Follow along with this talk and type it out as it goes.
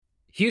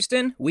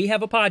Houston, we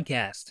have a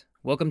podcast.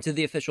 Welcome to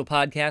the official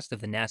podcast of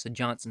the NASA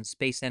Johnson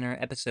Space Center,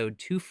 episode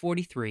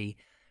 243,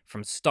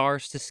 From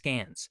Stars to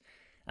Scans.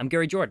 I'm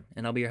Gary Jordan,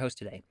 and I'll be your host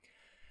today.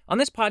 On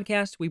this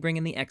podcast, we bring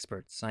in the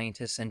experts,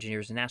 scientists,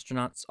 engineers, and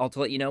astronauts, all to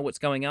let you know what's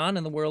going on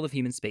in the world of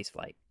human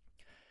spaceflight.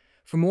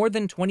 For more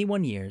than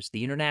 21 years,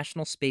 the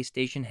International Space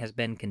Station has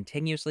been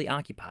continuously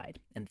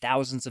occupied, and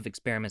thousands of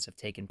experiments have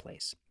taken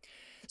place.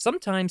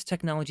 Sometimes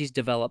technologies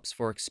developed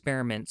for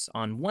experiments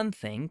on one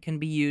thing can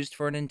be used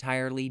for an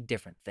entirely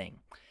different thing.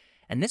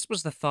 And this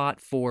was the thought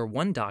for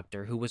one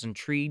doctor who was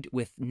intrigued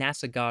with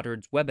NASA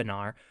Goddard's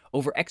webinar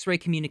over X-ray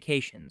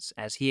communications,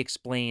 as he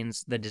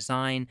explains the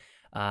design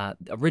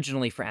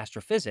originally for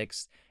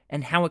astrophysics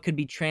and how it could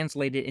be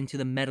translated into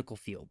the medical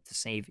field to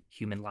save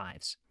human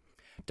lives.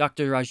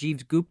 Dr.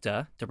 Rajiv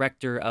Gupta,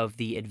 director of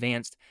the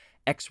Advanced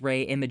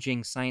X-ray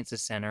Imaging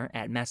Sciences Center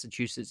at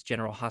Massachusetts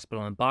General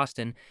Hospital in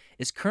Boston,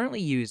 is currently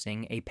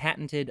using a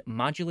patented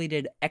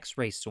modulated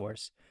X-ray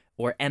source,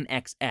 or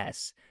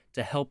MXS,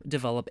 to help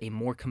develop a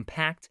more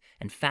compact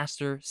and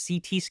faster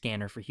CT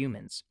scanner for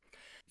humans.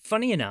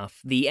 Funny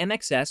enough, the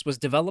MXS was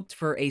developed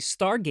for a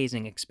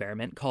stargazing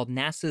experiment called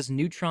NASA's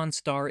Neutron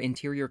Star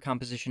Interior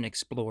Composition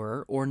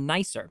Explorer, or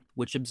NICER,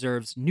 which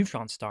observes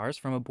neutron stars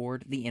from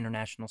aboard the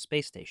International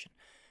Space Station.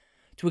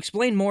 To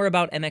explain more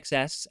about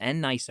MXS and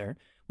NICER,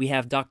 we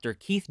have Dr.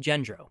 Keith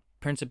Gendreau,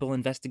 Principal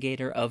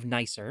Investigator of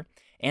NICER,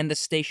 and the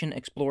Station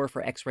Explorer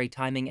for X-ray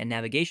Timing and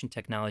Navigation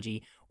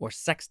Technology, or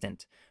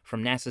Sextant,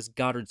 from NASA's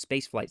Goddard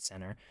Space Flight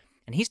Center,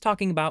 and he's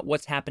talking about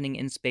what's happening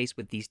in space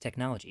with these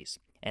technologies.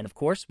 And of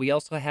course, we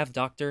also have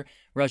Dr.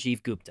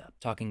 Rajiv Gupta,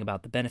 talking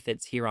about the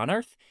benefits here on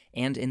Earth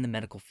and in the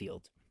medical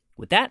field.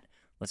 With that,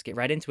 let's get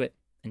right into it.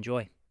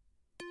 Enjoy.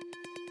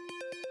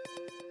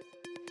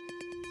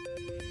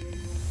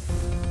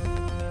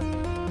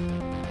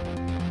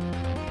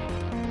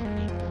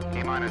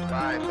 Minus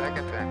 5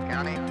 seconds and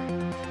counting.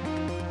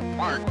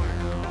 Mark.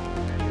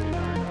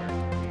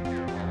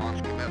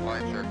 Launch commit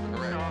lights are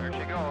correct. There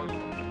she goes.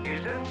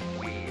 Houston,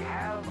 we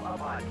have a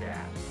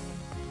podcast.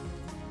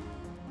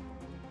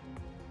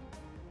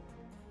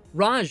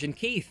 Raj and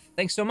Keith,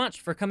 thanks so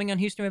much for coming on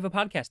Houston. We have a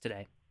podcast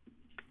today.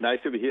 Nice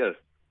to be here.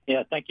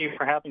 Yeah, thank you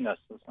for having us.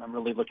 I'm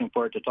really looking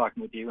forward to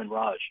talking with you and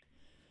Raj.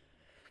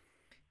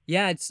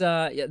 Yeah, it's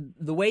the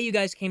way you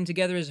guys came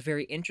together is a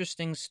very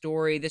interesting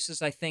story. This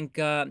is, I think,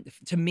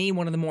 to me,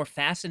 one of the more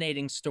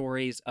fascinating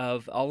stories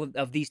of all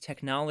of these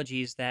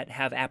technologies that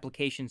have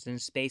applications in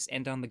space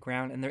and on the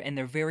ground, and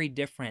they're very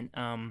different.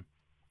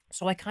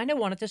 So I kind of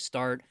wanted to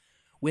start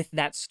with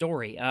that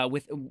story.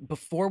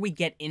 Before we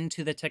get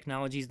into the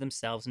technologies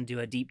themselves and do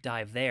a deep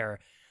dive there,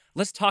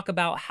 let's talk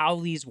about how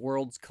these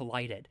worlds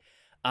collided.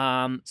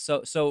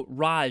 So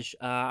Raj,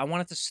 I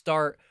wanted to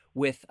start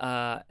with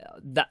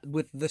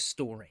the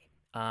story.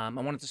 I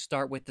wanted to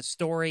start with the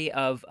story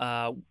of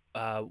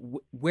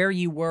where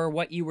you were,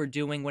 what you were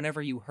doing,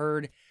 whenever you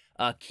heard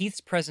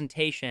Keith's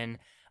presentation.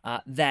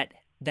 That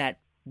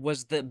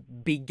was the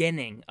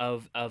beginning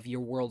of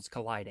your worlds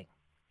colliding.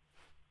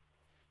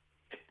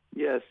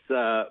 Yes,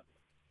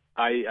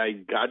 I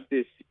got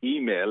this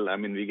email. I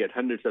mean, we get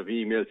hundreds of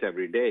emails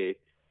every day,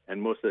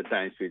 and most of the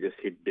times we just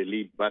hit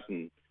delete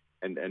button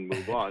and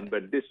move on.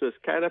 But this was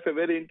kind of a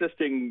very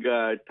interesting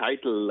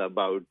title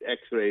about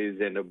X-rays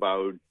and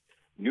about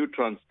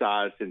neutron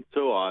stars and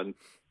so on.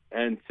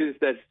 And since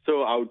that's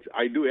so out,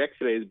 I do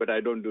X-rays, but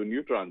I don't do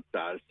neutron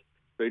stars.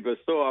 So it was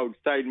so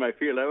outside my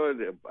field.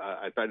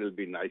 I thought it would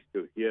be nice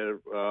to hear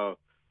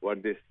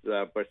what this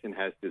person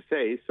has to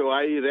say. So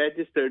I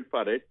registered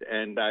for it,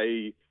 and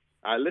I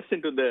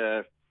listened to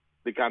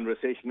the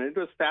conversation, and it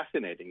was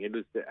fascinating. It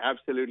was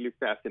absolutely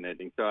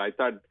fascinating. So I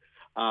thought,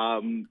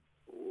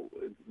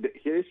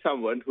 here is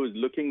someone who's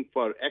looking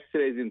for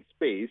X-rays in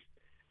space,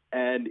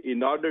 and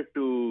in order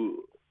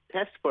to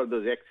test for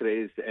those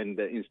X-rays and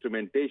the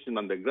instrumentation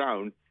on the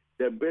ground,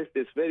 they built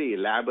this very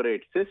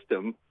elaborate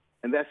system,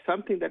 and that's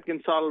something that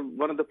can solve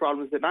one of the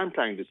problems that I'm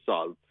trying to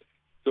solve.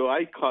 So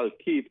I called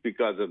Keith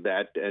because of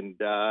that, and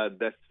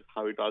that's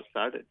how it all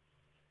started.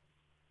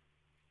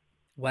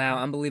 Wow,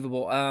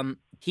 unbelievable.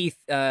 Keith,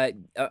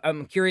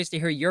 I'm curious to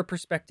hear your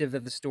perspective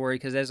of the story,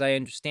 because as I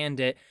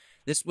understand it,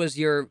 this was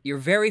your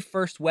very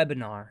first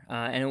webinar,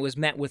 and it was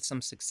met with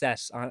some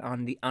success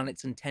on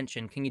its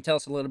intention. Can you tell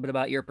us a little bit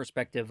about your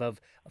perspective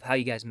of how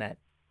you guys met?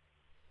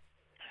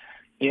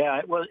 Yeah,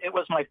 it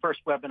was my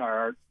first webinar.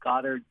 Our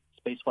Goddard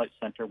Space Flight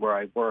Center, where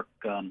I work,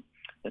 the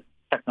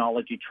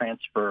technology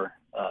transfer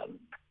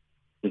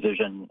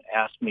division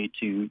asked me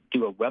to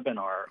do a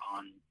webinar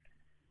on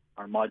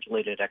our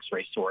modulated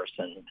X-ray source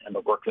and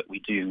the work that we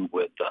do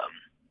with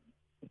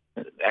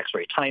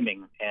X-ray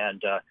timing.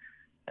 And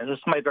this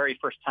is my very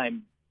first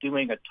time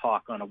doing a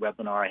talk on a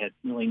webinar. I had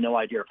really no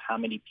idea of how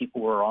many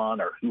people were on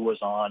or who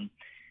was on.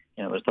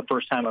 It was the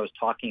first time I was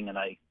talking, and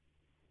I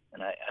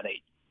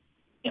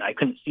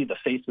couldn't see the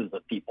faces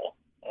of people.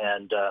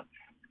 And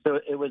so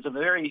it was a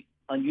very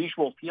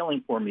unusual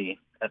feeling for me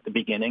at the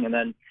beginning. And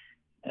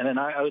then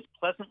I was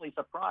pleasantly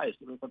surprised.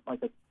 It was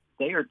like a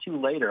day or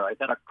two later, I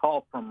got a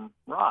call from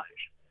Raj.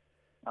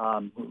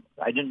 who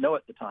I didn't know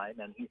at the time,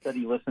 and he said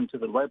he listened to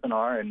the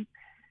webinar,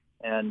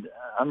 and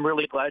I'm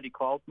really glad he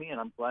called me, and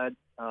I'm glad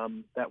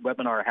that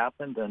webinar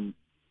happened and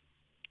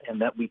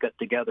that we got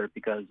together,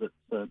 because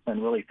it's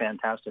been really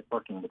fantastic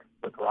working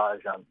with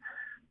Raj on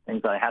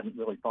things I hadn't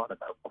really thought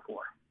about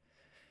before.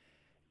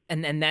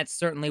 And that's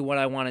certainly what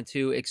I wanted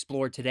to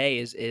explore today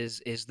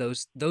is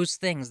those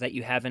things that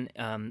you haven't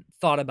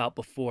thought about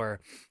before.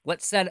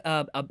 Let's set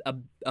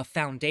a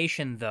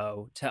foundation,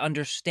 though, to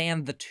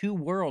understand the two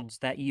worlds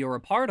that you're a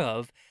part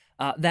of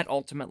that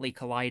ultimately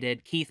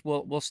collided. Keith,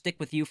 we'll stick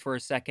with you for a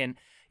second.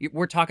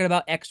 We're talking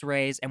about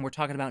X-rays and we're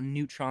talking about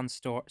neutron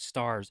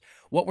stars.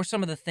 What were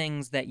some of the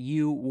things that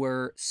you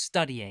were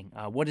studying?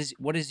 What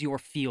is your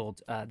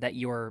field that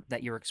you're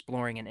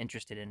exploring and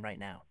interested in right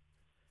now?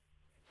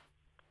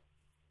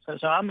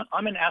 So I'm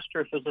an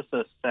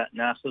astrophysicist at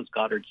NASA's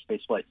Goddard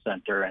Space Flight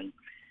Center, and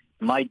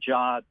my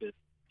job is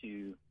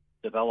to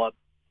develop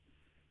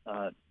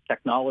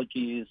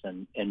technologies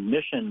and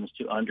missions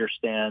to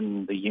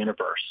understand the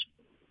universe,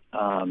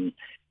 and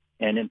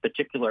in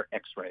particular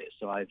X-rays.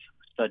 So I've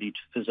studied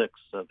physics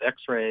of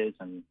X-rays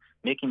and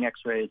making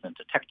X-rays and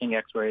detecting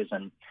X-rays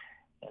and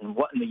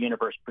what in the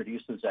universe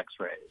produces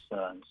X-rays.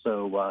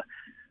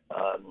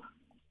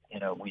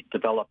 We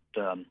developed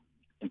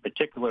in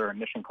particular a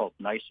mission called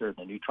NICER,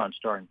 the Neutron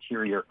Star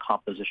Interior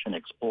Composition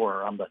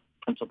Explorer. I'm the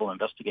principal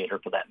investigator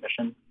for that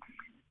mission,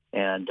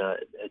 and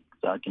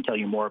I can tell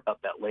you more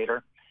about that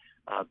later.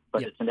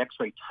 But It's an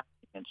X-ray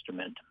typing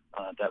instrument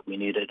that we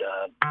needed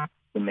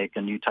to make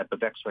a new type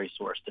of X-ray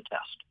source to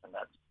test, and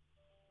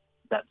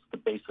that's the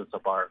basis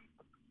of our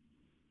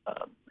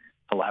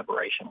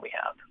collaboration we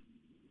have.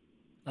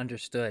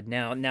 Understood.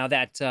 Now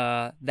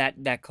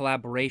that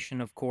collaboration,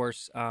 of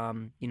course,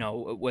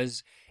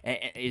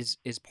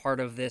 is part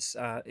of this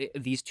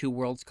these two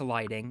worlds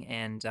colliding,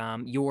 and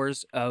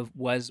yours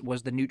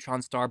was the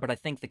neutron star. But I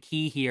think the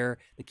key here,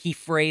 the key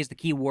phrase, the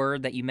key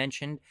word that you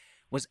mentioned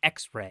was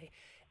X-ray,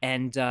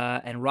 and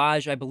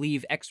Raj, I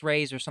believe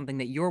X-rays are something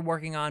that you're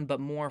working on, but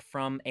more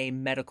from a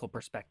medical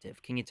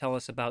perspective. Can you tell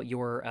us about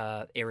your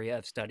area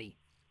of study?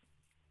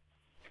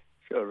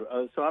 Sure.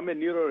 So I'm a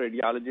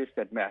neuroradiologist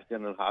at Mass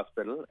General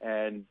Hospital,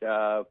 and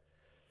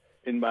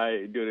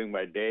during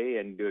my day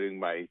and during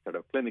my sort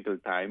of clinical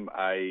time,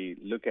 I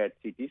look at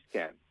CT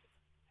scans.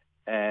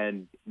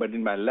 But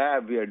in my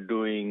lab, we are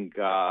doing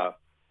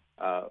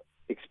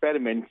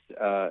experiments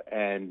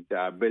and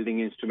building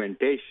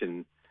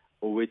instrumentation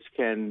which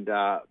can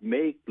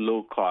make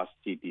low-cost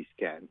CT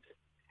scans.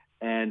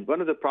 And one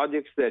of the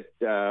projects that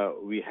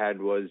we had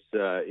was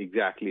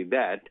exactly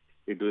that.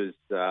 It was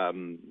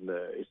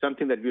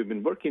something that we've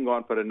been working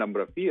on for a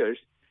number of years.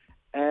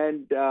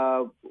 And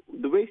the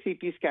way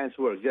CT scans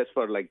work, just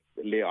for like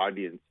lay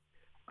audience,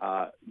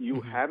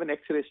 you have an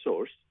X-ray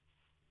source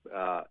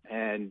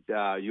and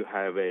you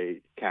have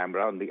a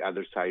camera on the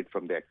other side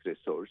from the X-ray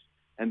source,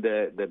 and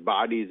the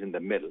body is in the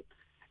middle.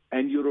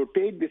 And you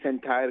rotate this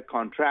entire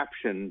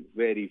contraption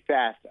very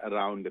fast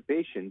around the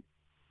patient,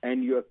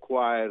 and you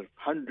acquire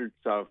hundreds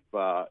of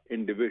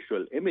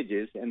individual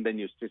images, and then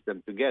you stitch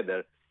them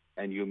together,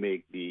 and you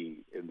make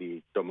the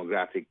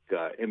tomographic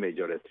image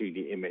or a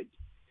 3D image.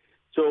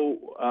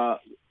 So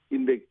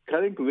in the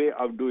current way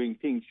of doing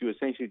things, you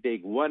essentially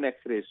take one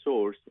X-ray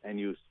source and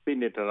you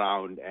spin it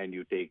around and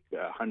you take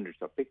hundreds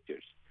of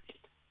pictures.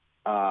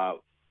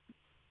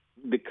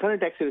 The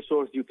current X-ray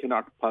source, you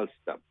cannot pulse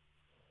them.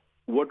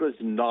 What was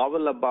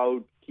novel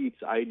about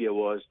Keith's idea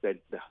was that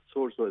the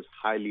source was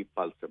highly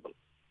pulsable.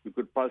 You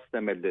could pulse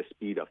them at the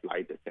speed of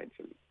light,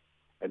 essentially,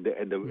 at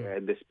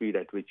the speed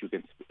at which you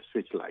can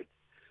switch light.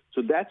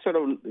 So that sort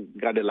of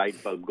got a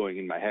light bulb going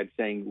in my head,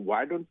 saying,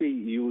 why don't we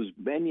use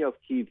many of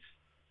Keith's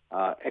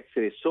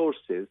X-ray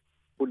sources,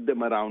 put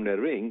them around a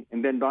ring,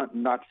 and then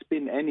not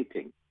spin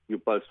anything. You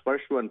pulse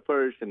first one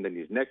first, and then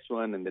his next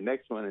one, and the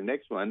next one, and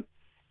next one,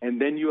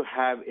 and then you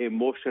have a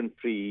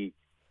motion-free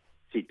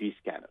CT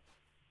scanner.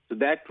 So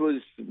that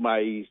was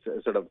my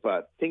sort of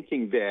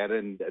thinking there,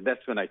 and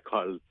that's when I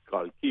called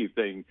Keith,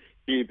 saying,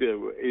 Keith,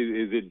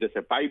 is it just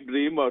a pipe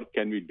dream, or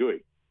can we do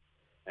it?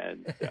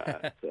 And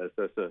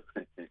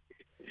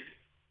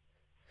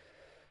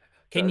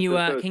Can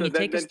you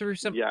take us through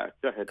some? Yeah,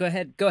 Go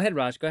ahead,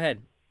 Raj. Go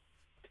ahead.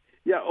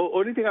 Yeah,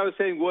 only thing I was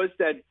saying was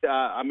that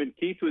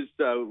Keith was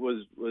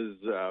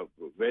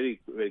very,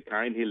 very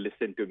kind. He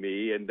listened to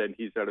me, and then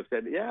he sort of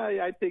said, "Yeah,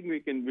 I think we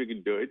can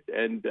do it."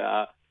 And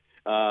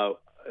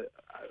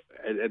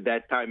at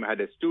that time, I had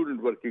a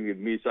student working with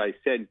me, so I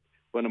sent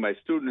one of my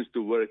students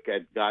to work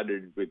at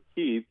Goddard with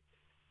Keith,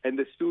 and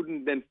the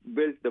student then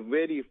built the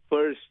very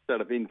first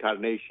sort of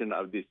incarnation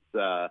of this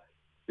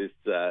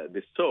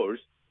source,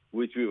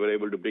 which we were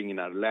able to bring in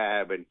our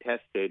lab and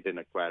test it and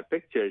acquire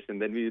pictures.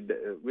 And then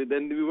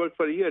we worked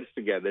for years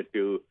together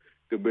to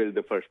build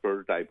the first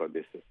prototype of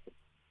this system.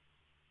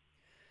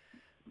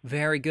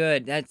 Very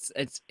good. It's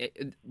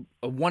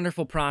a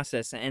wonderful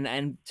process,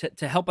 and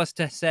to help us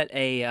to set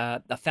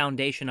a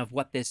foundation of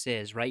what this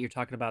is, right? You're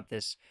talking about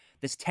this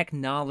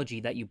technology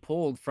that you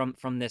pulled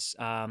from this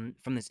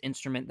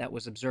instrument that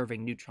was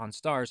observing neutron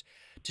stars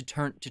to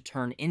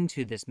turn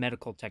into this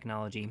medical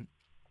technology.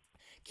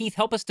 Keith,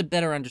 help us to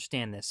better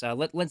understand this.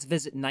 Let's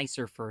visit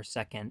NICER for a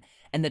second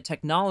and the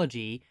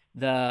technology,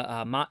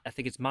 I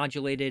think it's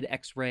modulated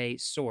X-ray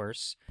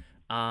source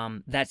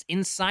that's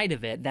inside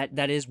of it.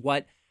 That is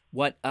what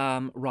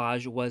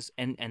Raj was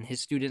and his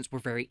students were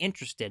very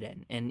interested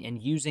in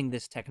using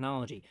this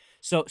technology.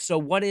 So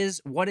what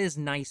is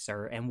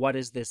NICER and what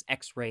is this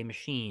X-ray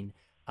machine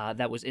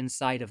that was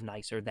inside of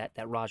NICER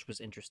that Raj was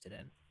interested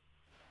in?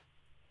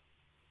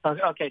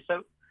 Okay,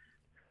 so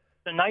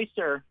the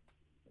NICER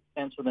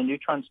stands for the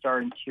Neutron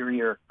Star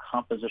Interior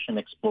Composition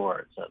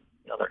Explorer. It's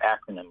another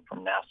acronym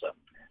from NASA.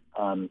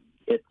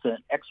 It's an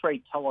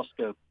X-ray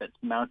telescope that's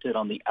mounted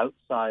on the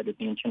outside of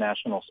the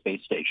International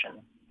Space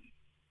Station.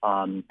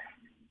 And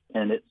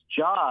its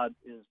job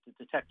is to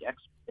detect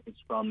X-rays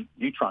from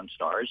neutron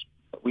stars.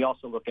 But we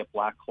also look at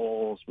black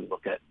holes, we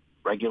look at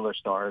regular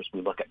stars,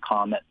 we look at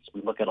comets,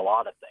 we look at a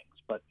lot of things.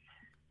 But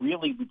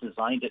really, we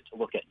designed it to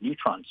look at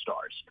neutron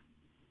stars.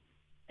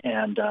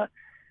 And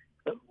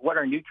what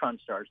are neutron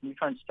stars?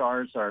 Neutron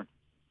stars are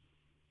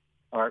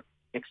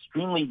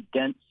extremely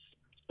dense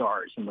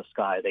stars in the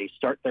sky. They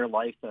start their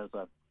life as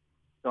a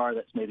star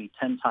that's maybe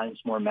 10 times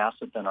more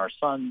massive than our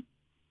sun.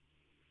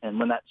 And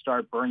when that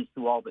star burns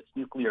through all of its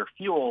nuclear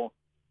fuel,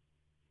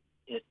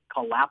 it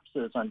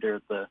collapses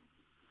under the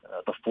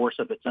force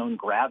of its own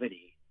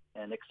gravity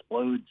and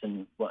explodes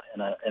in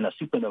a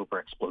supernova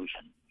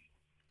explosion.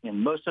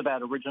 And most of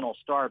that original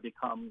star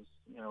becomes,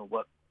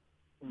 what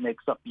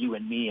makes up you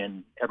and me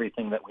and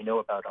everything that we know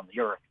about on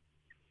the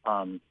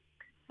Earth.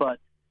 But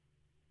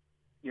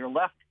you're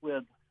left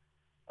with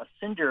a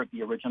cinder of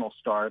the original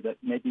star that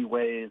maybe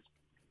weighs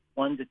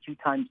 1 to 2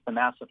 times the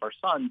mass of our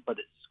sun, but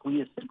it's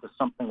squeezed into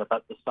something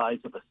about the size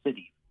of a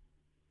city.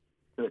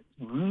 So it's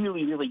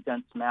really, really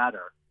dense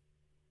matter.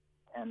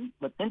 And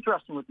what's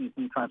interesting with these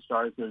neutron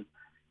stars is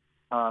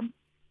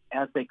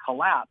as they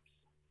collapse,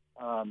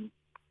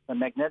 the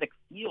magnetic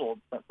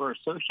fields that were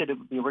associated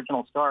with the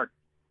original star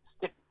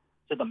stick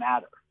to the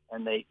matter,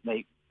 and they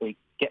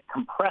get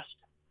compressed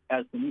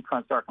as the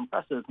neutron star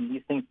compresses, and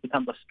these things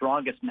become the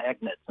strongest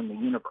magnets in the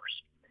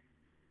universe.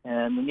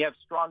 And when you have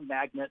strong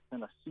magnets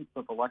and a soup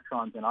of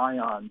electrons and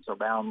ions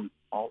around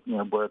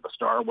where the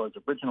star was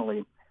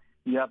originally,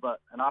 you have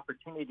an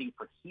opportunity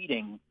for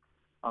heating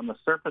on the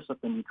surface of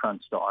the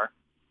neutron star.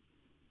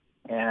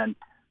 And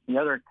the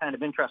other kind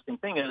of interesting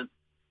thing is,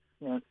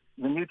 the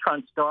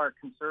neutron star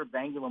conserves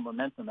angular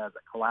momentum as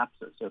it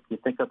collapses. So if you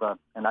think of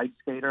an ice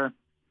skater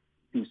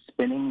who's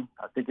spinning,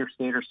 a figure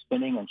skater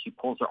spinning, and she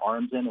pulls her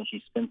arms in and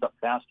she spins up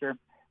faster,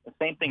 the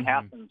same thing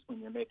happens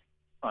when you're making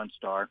a neutron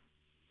star.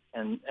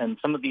 And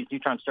some of these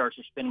neutron stars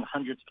are spinning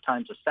hundreds of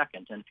times a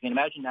second. And if you can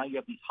imagine now you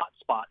have these hot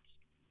spots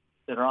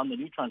that are on the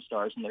neutron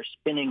stars and they're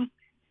spinning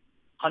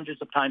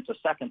hundreds of times a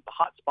second. The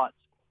hot spots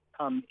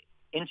come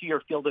into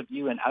your field of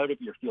view and out of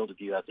your field of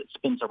view as it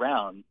spins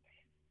around.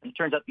 And it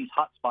turns out these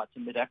hot spots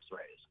emit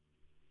X-rays.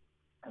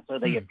 And so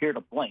they appear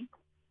to blink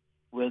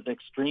with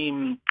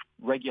extreme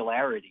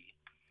regularity.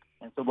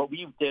 And so what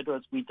we did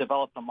was we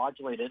developed a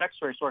modulated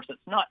X-ray source that's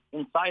not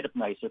inside of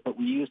NICER, but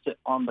we used it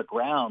on the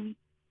ground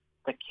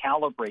to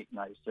calibrate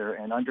NICER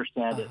and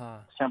understand its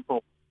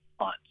temporal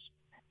response.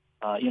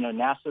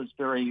 NASA is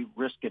very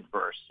risk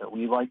adverse, so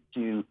we like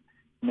to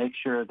make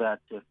sure that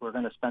if we're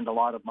going to spend a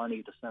lot of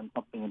money to send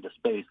something into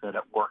space, that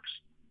it works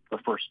the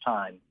first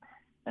time.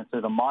 And so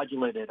the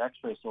modulated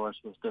X-ray source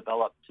was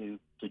developed to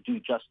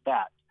do just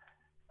that,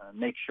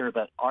 make sure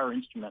that our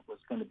instrument was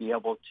going to be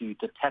able to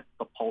detect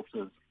the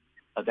pulses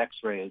of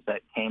X-rays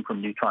that came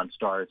from neutron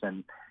stars,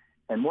 and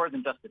more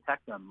than just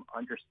detect them,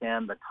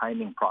 understand the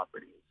timing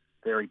properties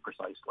very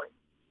precisely.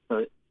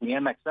 So the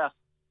MXS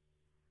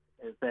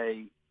is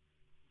a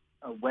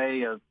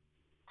way of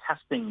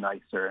testing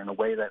NICER in a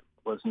way that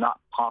was not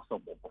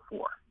possible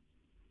before.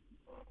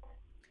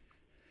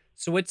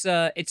 So it's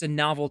a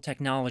novel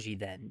technology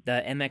then.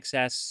 The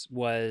MXS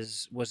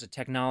was a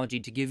technology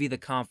to give you the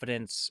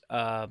confidence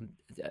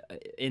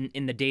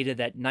in the data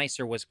that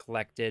NICER was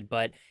collected,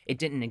 but it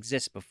didn't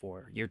exist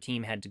before. Your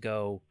team had to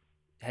go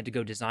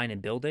design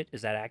and build it.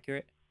 Is that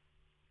accurate?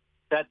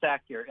 That's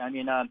accurate. I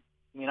mean,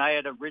 I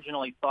had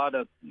originally thought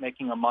of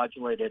making a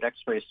modulated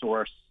X-ray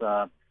source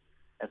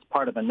as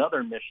part of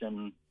another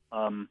mission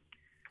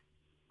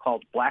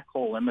called Black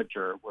Hole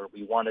Imager, where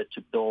we wanted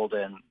to build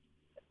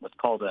what's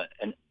called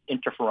an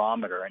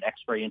interferometer, an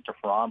X-ray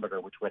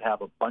interferometer, which would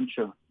have a bunch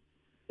of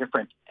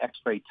different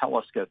X-ray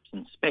telescopes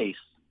in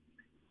space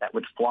that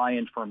would fly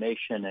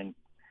information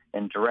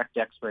and direct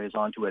X-rays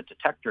onto a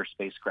detector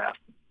spacecraft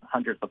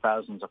hundreds of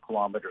thousands of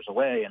kilometers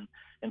away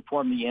and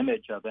form the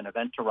image of an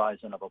event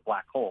horizon of a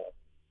black hole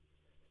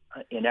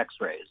in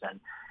X-rays.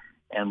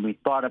 And we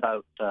thought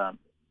about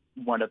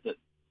one of the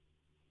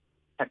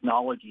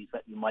technologies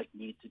that you might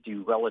need to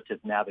do relative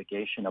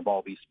navigation of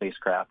all these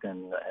spacecraft.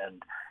 And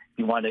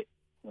you want to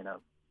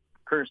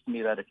occurs to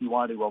me that if you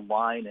want to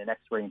align an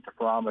X-ray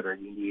interferometer,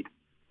 you need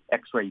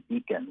X-ray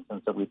beacons,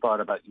 and so we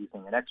thought about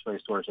using an X-ray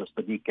source as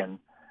the beacon,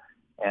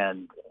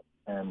 and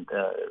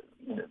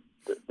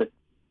the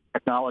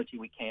technology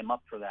we came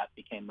up for that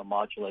became the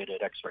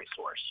modulated X-ray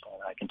source.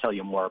 And I can tell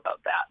you more about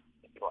that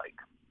if you like.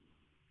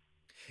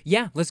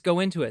 Yeah, let's go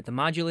into it. The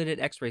modulated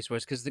X-ray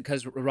source,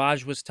 because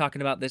Raj was talking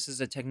about this is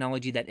a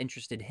technology that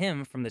interested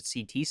him from the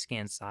CT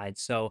scan side.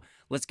 So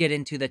let's get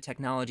into the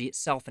technology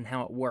itself and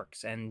how it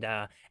works, and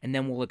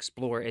then we'll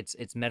explore its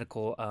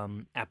medical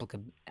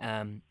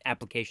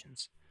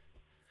applications.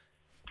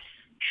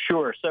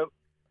 Sure. So,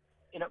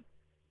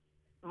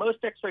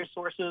 most X-ray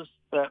sources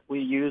that we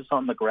use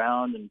on the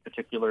ground, in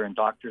particular in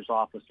doctors'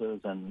 offices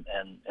and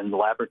in the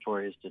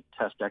laboratories to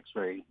test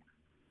X-ray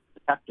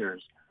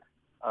detectors,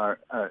 are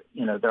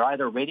they're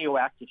either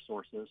radioactive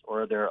sources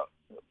or they're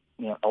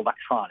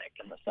electronic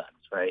in the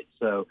sense, right?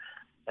 So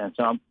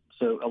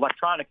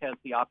electronic has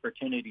the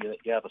opportunity that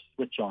you have a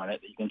switch on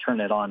it that you can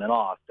turn it on and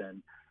off,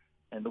 and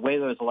the way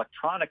those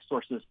electronic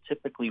sources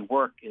typically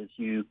work is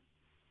you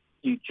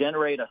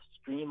generate a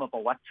stream of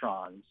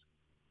electrons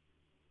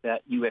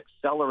that you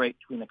accelerate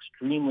to an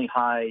extremely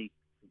high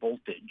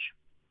voltage,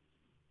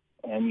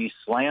 and you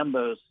slam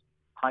those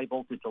high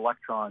voltage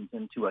electrons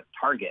into a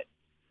target.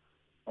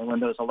 And when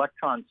those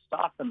electrons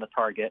stop in the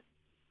target,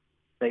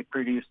 they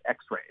produce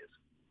X-rays.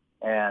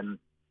 And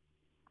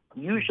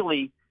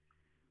usually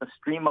the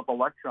stream of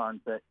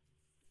electrons that,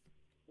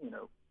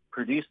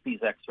 produce these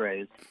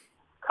X-rays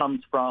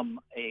comes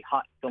from a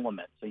hot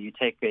filament. So you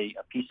take a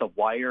piece of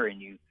wire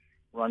and you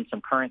run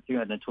some current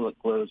through it until it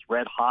glows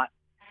red hot,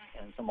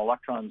 and some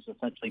electrons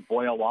essentially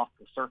boil off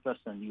the surface,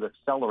 and you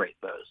accelerate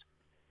those.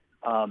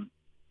 The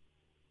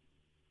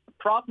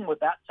problem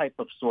with that type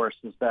of source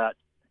is that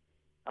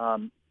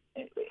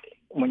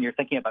when you're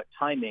thinking about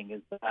timing,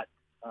 is that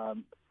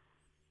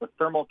the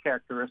thermal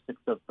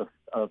characteristics of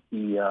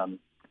the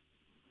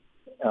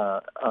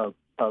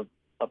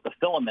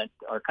filament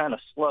are kind of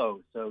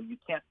slow, so you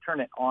can't turn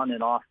it on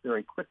and off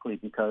very quickly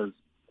because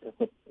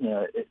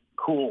it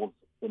cools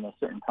in a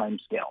certain time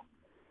scale.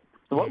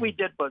 So what we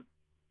did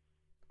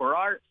for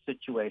our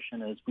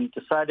situation is we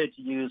decided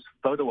to use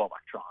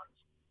photoelectrons.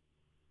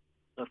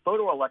 The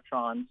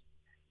photoelectrons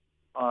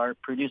are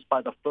produced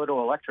by the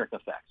photoelectric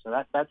effect. So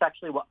that's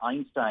actually what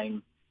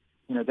Einstein,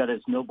 got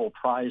his Nobel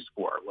Prize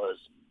for, was,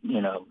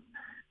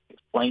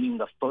 explaining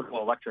the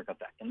photoelectric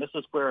effect. And this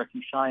is where if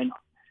you shine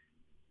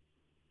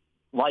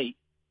light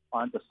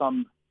onto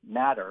some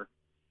matter,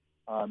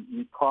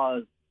 you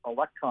cause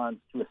electrons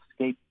to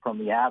escape from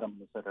the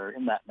atoms that are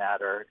in that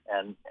matter,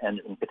 and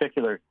in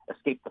particular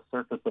escape the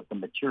surface of the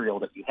material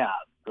that you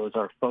have. Those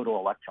are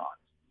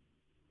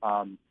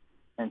photoelectrons.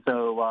 And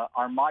so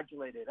our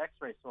modulated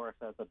X-ray source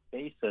as a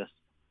basis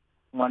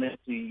wanted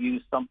to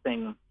use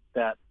something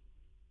that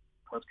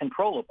was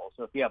controllable.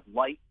 So if you have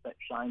light that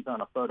shines on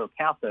a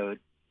photocathode,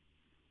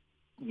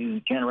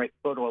 you generate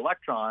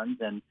photoelectrons,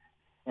 and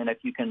if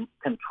you can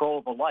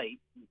control the light,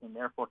 you can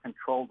therefore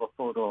control the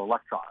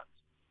photoelectrons.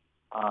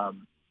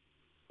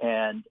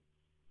 And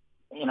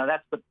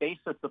that's the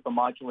basis of the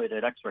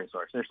modulated X-ray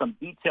source. There's some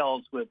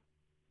details with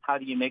how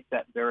do you make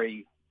that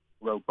very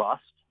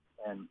robust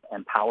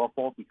and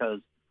powerful, because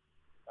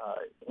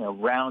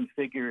round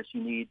figures,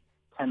 you need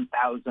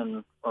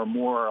 10,000 or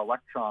more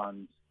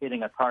electrons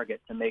hitting a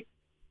target to make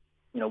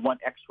one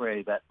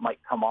X-ray that might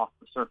come off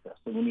the surface.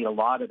 So you need a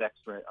lot of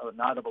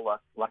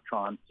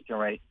electrons to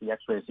generate the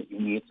X-rays that you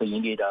need. So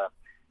you need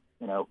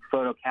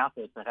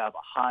photocathodes that have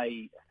a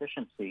high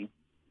efficiency.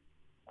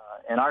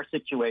 In our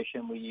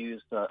situation, we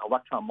used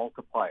electron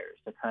multipliers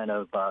to kind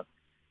of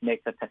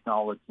make the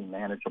technology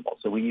manageable.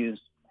 So we use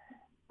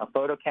a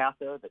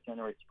photocathode that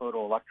generates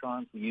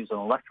photoelectrons. We use an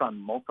electron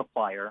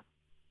multiplier,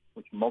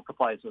 which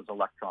multiplies those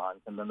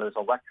electrons, and then those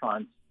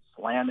electrons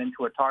slam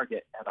into a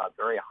target at a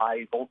very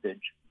high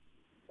voltage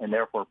and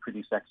therefore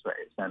produce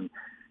X-rays. And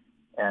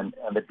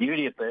the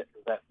beauty of it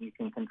is that you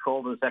can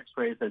control those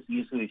X-rays as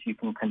easily as you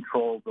can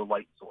control the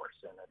light source.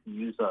 And if you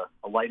use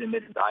a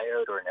light-emitting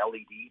diode or an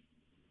LED,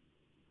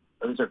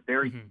 those are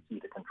very easy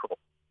to control.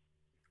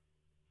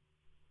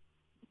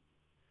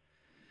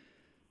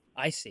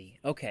 I see.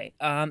 Okay.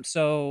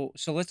 So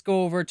let's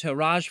go over to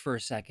Raj for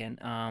a second.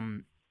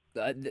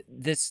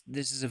 This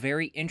is a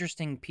very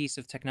interesting piece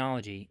of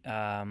technology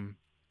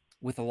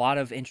with a lot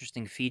of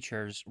interesting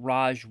features.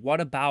 Raj,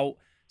 what about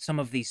some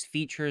of these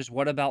features?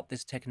 What about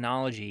this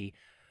technology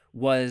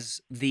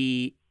was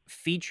the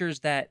features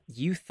that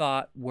you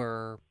thought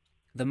were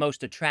the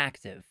most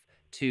attractive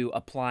to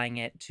applying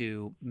it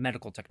to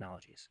medical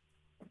technologies?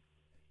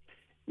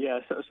 Yeah,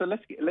 so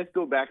let's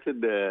go back to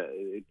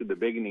the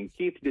beginning.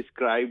 Keith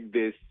described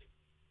this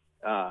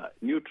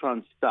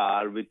neutron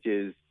star, which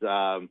is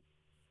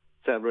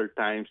several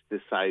times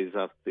the size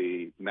of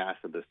the mass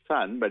of the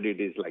sun, but it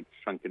is like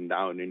shrunken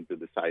down into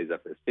the size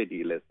of a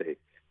city, let's say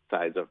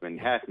size of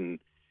Manhattan,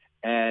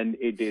 and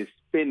it is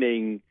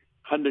spinning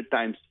hundreds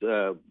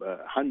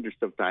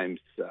of times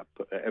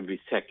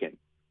every second.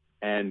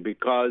 And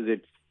because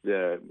it's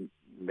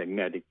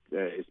magnetic,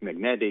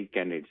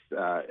 and its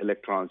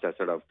electrons are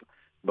sort of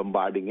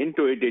bombarding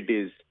into it. It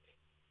is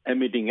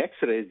emitting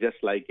X-rays just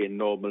like a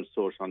normal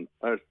source on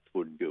Earth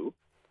would do.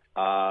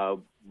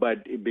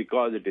 But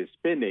because it is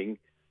spinning,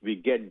 we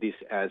get this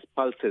as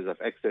pulses of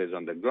X-rays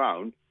on the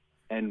ground.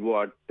 And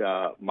what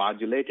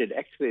modulated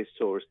X-ray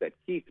source that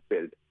Keith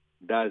built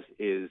does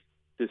is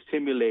to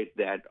simulate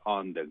that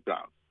on the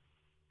ground.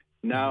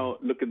 Now,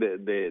 look at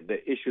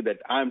the issue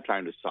that I'm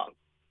trying to solve.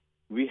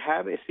 We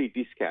have a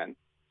CT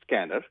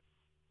scanner,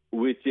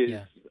 which is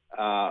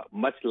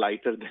much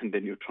lighter than the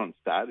neutron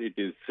star. It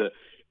is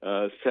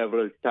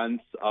several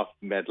tons of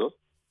metal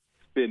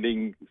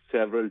spinning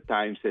several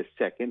times a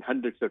second,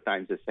 hundreds of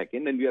times a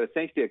second. And we are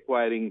essentially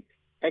acquiring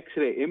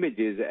X-ray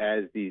images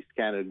as the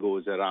scanner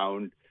goes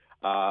around,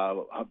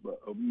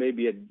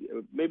 maybe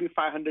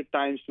 500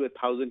 times to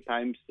 1,000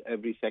 times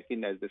every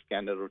second as the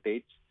scanner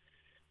rotates.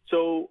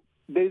 So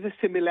there's a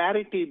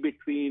similarity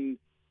between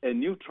a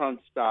neutron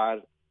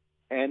star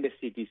and a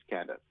CT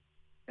scanner.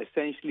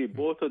 Essentially,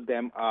 both of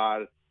them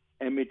are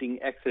emitting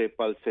X-ray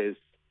pulses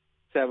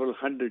several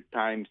hundred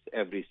times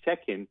every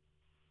second.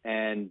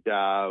 And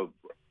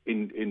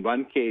in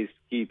one case,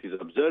 Keith is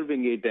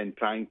observing it and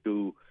trying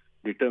to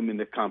determine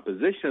the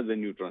composition of the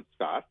neutron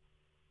star.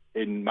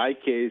 In my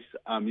case,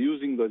 I'm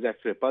using those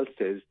X-ray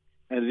pulses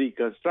and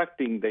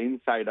reconstructing the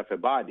inside of a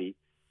body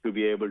to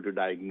be able to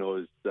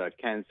diagnose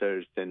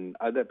cancers and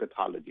other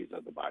pathologies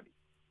of the body.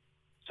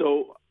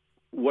 So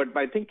what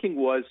my thinking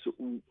was,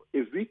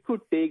 if we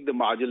could take the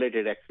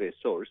modulated X-ray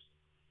source,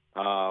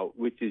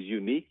 which is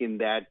unique in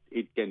that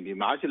it can be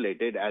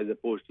modulated as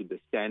opposed to the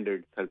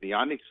standard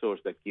thermionic source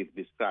that Keith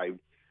described,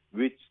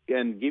 which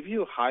can give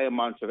you high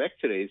amounts of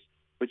X-rays,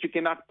 but you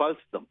cannot pulse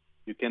them.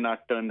 You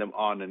cannot turn them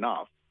on and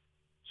off.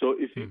 So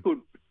if you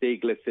could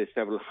take, let's say,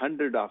 several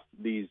hundred of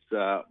these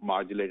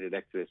modulated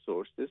X-ray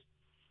sources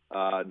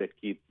that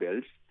Keith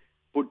builds,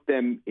 put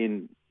them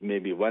in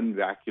maybe one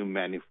vacuum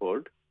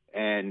manifold,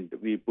 and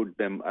we put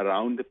them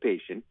around the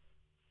patient,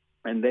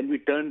 and then we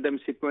turn them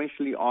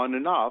sequentially on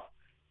and off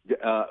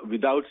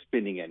without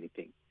spinning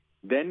anything.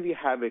 Then we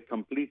have a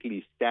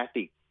completely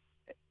static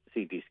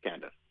CT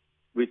scanner,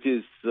 which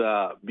is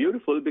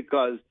beautiful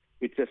because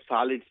it's a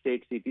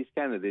solid-state CT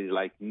scanner. There's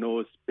like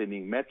no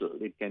spinning metal.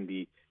 It can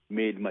be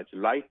made much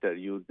lighter.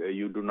 You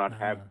do not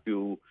have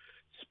to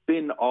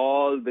spin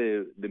all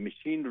the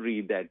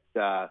machinery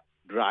that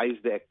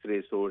drives the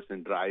X-ray source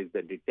and drives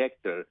the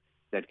detector.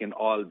 That can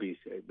all be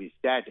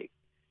static.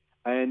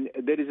 And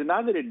there is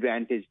another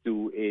advantage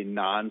to a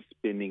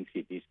non-spinning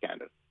CT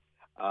scanner.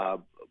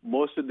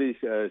 Most of these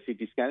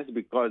CT scanners,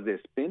 because they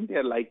spin,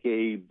 they're like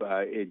a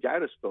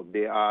gyroscope.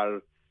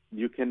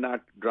 You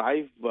cannot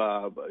drive,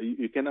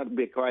 you cannot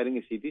be acquiring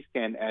a CT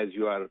scan as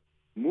you are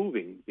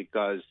moving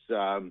because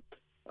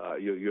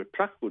your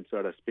truck would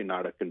sort of spin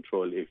out of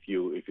control if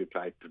you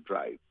tried to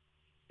drive.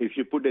 If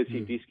you put a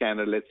CT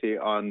scanner, let's say,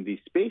 on the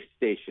space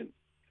station,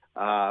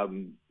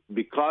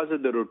 because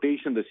of the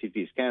rotation of the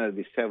CT scanner,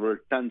 the several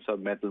tons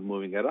of metal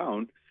moving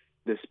around,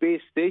 the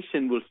space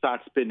station will start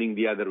spinning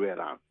the other way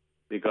around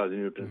because of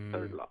Newton's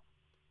third law.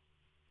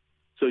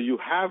 So you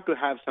have to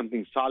have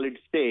something solid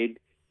state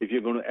if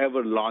you're going to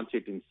ever launch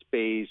it in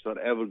space or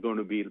ever going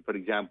to be, for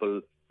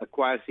example,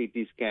 acquire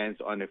CT scans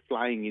on a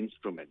flying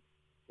instrument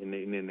in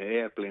an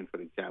airplane,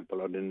 for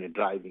example, or in a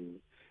driving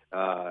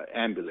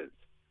ambulance.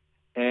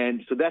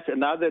 And so that's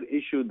another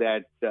issue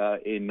that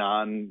a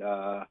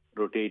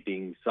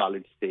non-rotating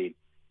solid-state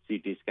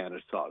CT scanner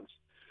solves.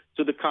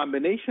 So the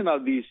combination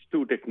of these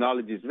two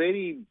technologies is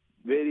very,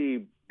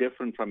 very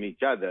different from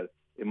each other.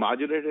 A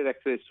modulated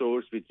X-ray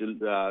source, which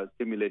is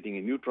simulating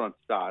a neutron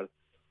star,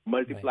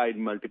 multiplied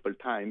multiple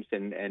times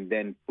and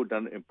then put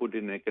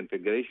in a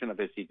configuration of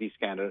a CT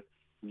scanner,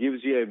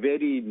 gives you a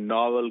very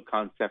novel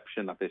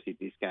conception of a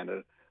CT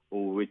scanner,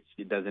 which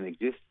doesn't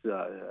exist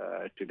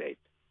to date.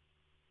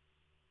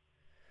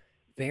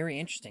 Very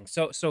interesting.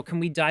 So can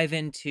we dive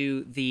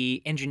into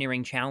the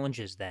engineering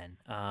challenges then?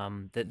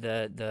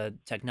 The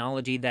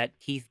technology that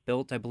Keith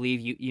built, I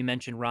believe you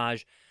mentioned,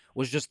 Raj,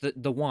 was just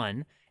the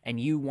one, and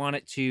you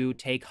wanted to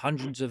take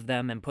hundreds of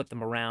them and put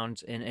them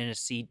around in a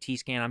CT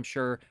scan, I'm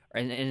sure,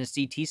 or in a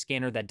CT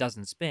scanner that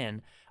doesn't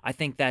spin. I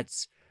think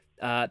that's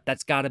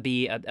got to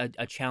be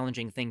a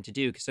challenging thing to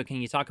do. So can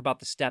you talk about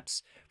the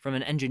steps from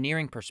an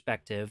engineering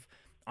perspective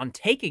on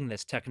taking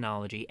this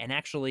technology and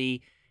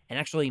actually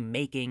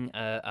making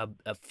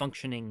a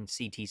functioning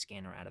CT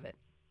scanner out of it?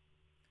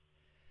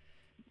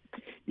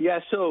 Yeah,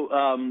 so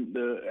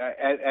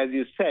as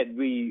you said,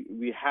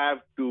 we have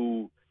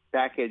to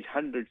package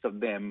hundreds of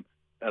them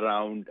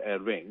around a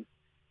ring.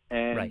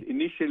 And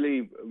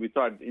initially we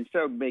thought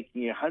instead of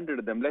making 100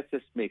 of them, let's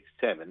just make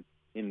 7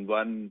 in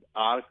one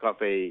arc of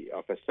a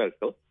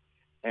circle.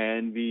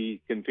 And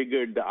we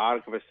configured the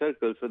arc of a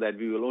circle so that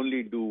we will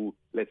only do,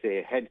 let's say,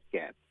 a head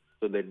scan.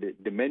 So the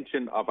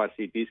dimension of our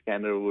CT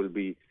scanner will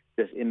be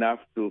just enough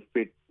to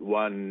fit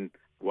one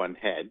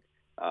head,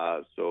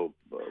 so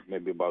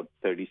maybe about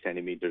 30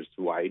 centimeters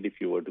wide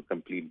if you were to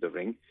complete the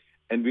ring.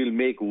 And we'll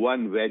make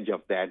one wedge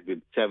of that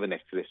with 7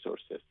 X-ray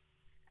sources.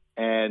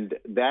 And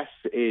that's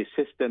a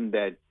system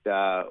that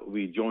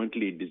we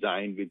jointly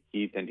designed with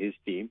Keith and his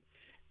team.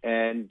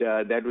 And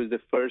that was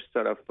the first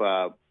sort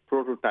of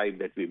prototype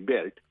that we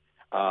built.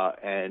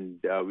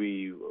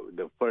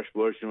 The first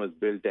version was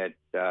built at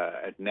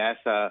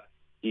NASA.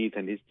 Keith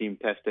and his team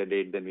tested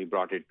it. Then we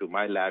brought it to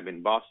my lab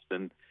in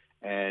Boston,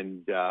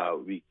 and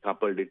we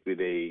coupled it with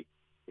a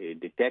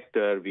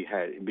detector.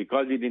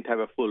 Because we didn't have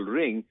a full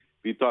ring,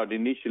 we thought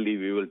initially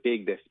we will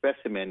take the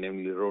specimen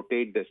and we'll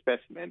rotate the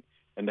specimen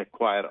and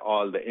acquire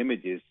all the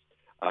images.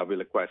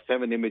 We'll acquire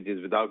 7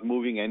 images without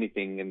moving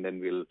anything, and then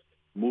we'll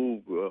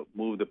move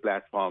the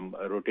platform,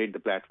 rotate the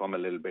platform a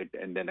little bit,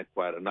 and then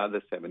acquire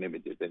another 7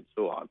 images, and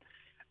so on.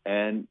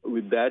 And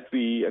with that,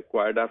 we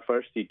acquired our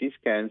first CT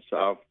scans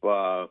of,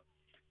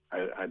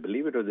 I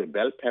believe it was a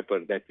bell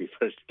pepper that we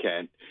first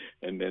scanned,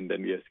 and then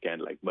we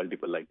scanned like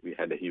multiple, like we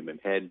had a human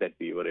head that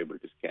we were able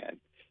to scan.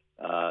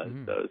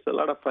 So it's a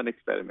lot of fun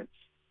experiments.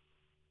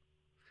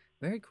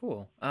 Very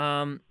cool.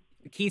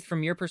 Keith,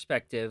 from your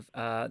perspective,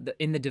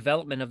 in the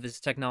development of this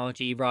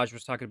technology, Raj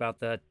was talking about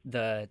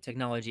the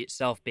technology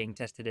itself being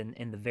tested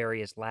in the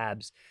various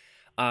labs.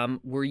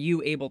 Were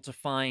you able to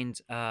find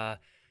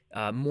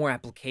more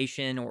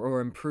application or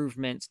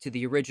improvements to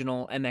the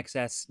original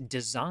MXS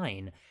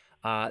design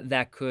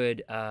that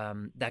could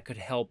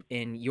help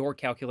in your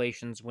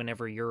calculations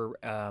whenever you're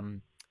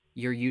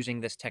using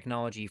this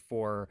technology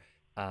for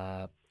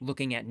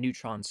looking at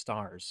neutron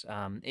stars?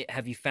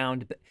 Have you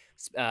found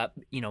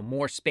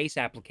more space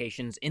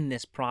applications in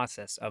this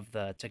process of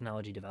the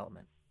technology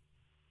development?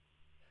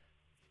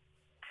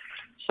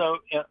 So,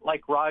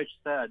 like Raj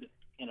said,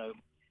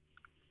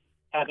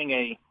 having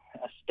a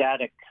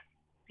static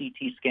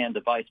CT scan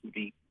device would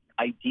be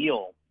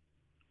ideal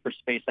for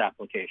space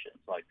applications.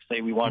 Like,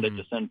 say we wanted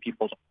to send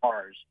people to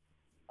Mars.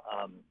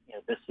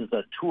 This is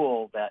a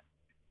tool that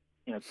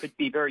could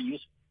be very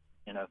useful.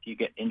 If you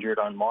get injured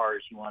on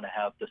Mars, you want to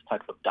have this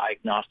type of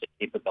diagnostic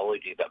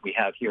capability that we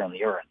have here on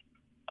the Earth.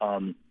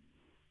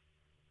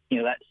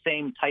 That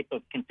same type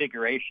of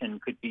configuration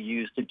could be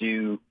used to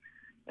do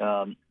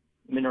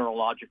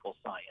mineralogical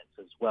science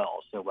as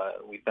well. So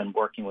we've been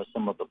working with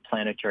some of the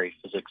planetary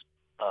physics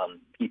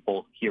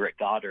people here at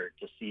Goddard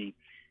to see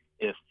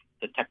if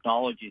the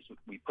technologies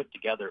we put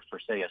together for,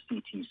 say, a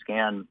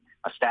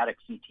static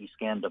CT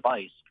scan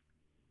device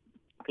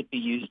could be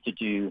used to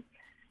do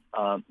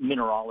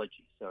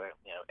mineralogy, so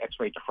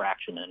X-ray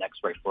diffraction and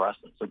X-ray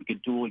fluorescence. So we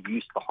could dual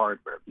use the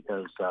hardware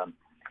because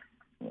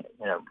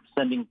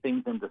sending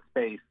things into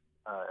space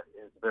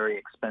is very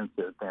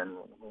expensive, and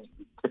we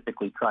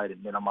typically try to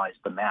minimize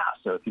the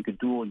mass. So if you could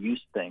dual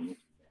use things,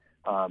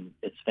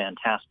 it's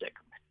fantastic.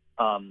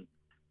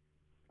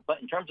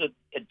 But in terms of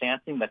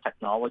advancing the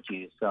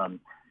technologies, so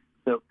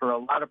for a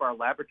lot of our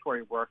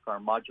laboratory work, our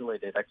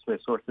modulated X-ray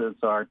sources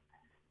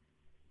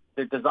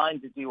they're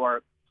designed to do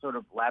our sort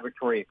of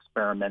laboratory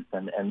experiments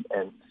and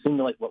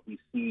simulate what we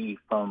see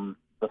from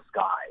the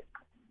sky.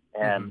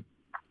 And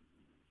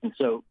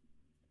so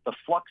the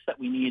flux that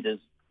we need is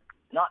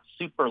not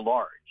super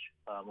large.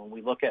 When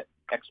we look at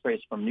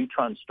X-rays from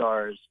neutron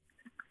stars,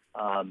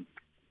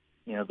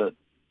 the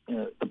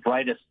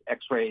brightest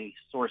X-ray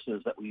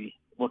sources that we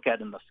look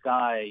at in the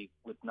sky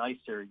with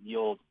NICER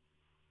yield,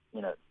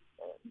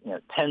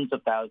 tens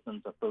of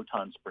thousands of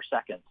photons per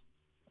second.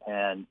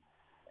 And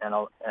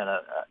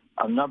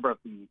a number of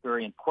the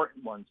very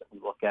important ones that we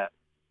look at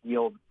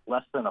yield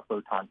less than a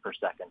photon per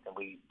second, and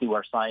we do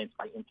our science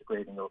by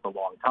integrating over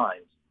long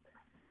times.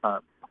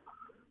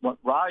 What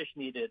Raj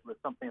needed was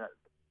something that's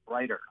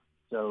brighter.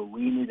 So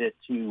we needed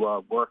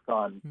to work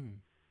on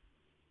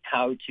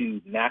how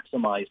to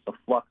maximize the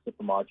flux of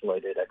the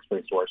modulated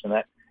X-ray source, and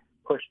that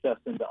pushed us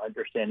into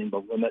understanding the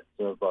limits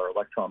of our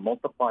electron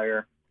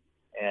multiplier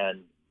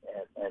and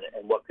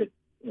what could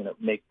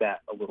make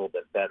that a little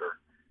bit better.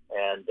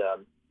 And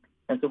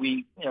so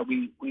we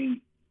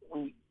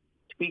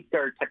tweaked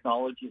our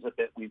technologies a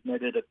bit. We've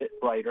made it a bit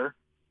brighter,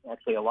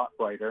 actually a lot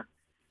brighter,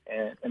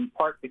 and in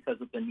part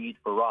because of the need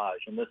for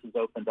Raj. And this has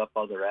opened up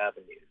other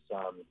avenues.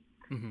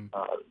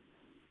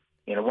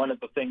 One of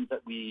the things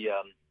that we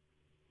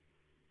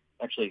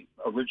actually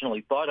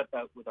originally thought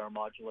about with our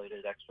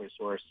modulated X-ray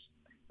source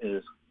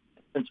is,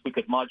 since we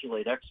could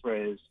modulate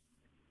X-rays,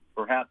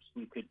 perhaps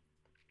we could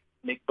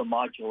make the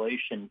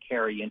modulation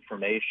carry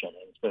information.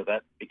 And so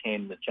that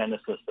became the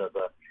genesis of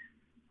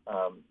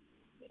a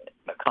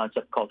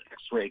concept called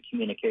X-ray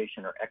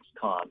communication, or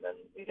XCOM. And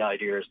the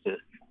idea is to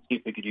see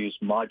if we could use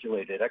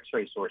modulated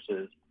X-ray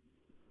sources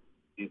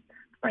to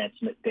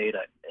transmit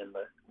data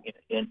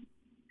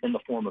in the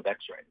form of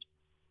X-rays.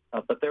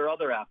 But there are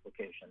other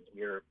applications.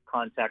 We are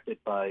contacted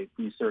by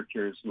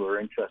researchers who are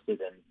interested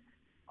in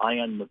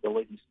ion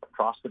mobility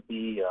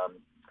spectroscopy.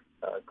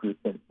 A group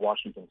at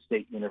Washington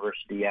State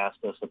University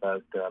asked us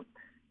about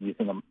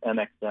using an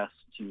MXS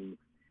to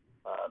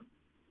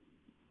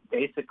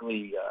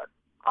basically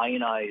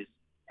ionize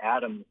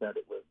atoms that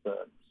it was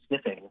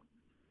sniffing,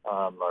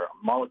 or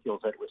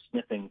molecules that it was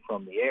sniffing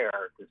from the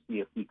air, to see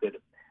if we could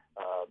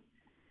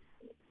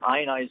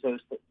ionize those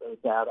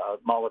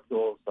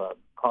molecules,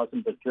 cause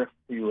them to drift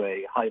through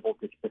a high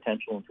voltage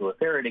potential into a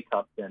Faraday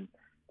cup and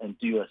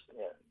do a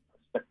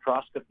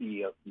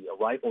spectroscopy of the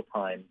arrival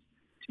times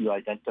to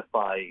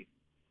identify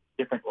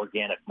different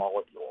organic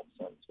molecules.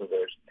 And so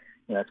there's,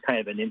 it's kind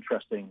of an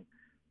interesting,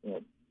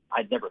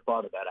 I'd never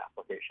thought of that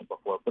application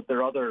before, but there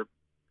are other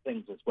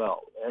things as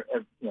well.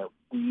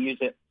 We use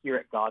it here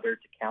at Goddard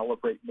to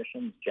calibrate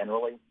missions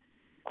generally.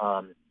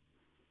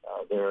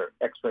 There are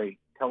X-ray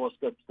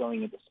telescopes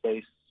going into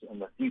space in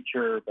the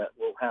future that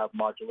will have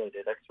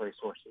modulated X-ray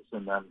sources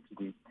in them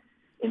to do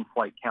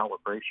in-flight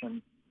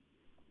calibration.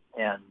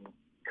 And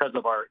because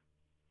of our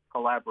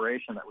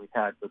collaboration that we've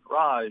had with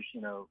Raj,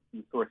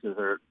 these sources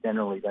are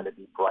generally going to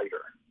be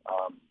brighter.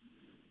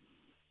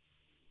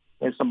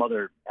 There's some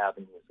other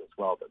avenues as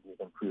well that we've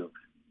improved,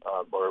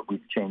 or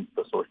we've changed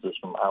the sources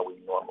from how we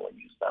normally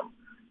use them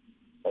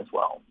as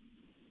well.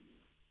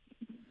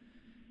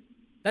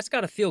 That's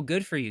got to feel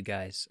good for you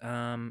guys.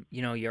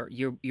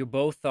 You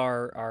both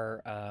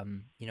are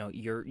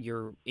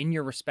you're in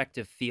your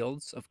respective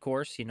fields, of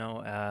course.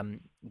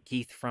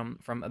 Keith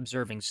from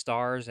observing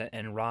stars,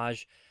 and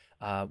Raj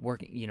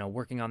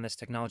working on this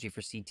technology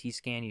for CT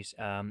scan.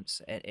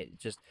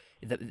 Just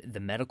the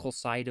medical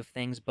side of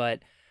things,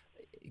 but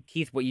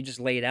Keith, what you just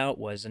laid out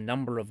was a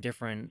number of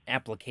different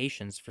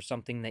applications for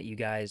something that you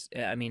guys,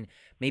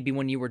 maybe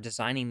when you were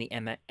designing the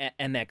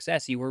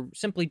MXS, you were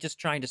simply just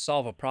trying to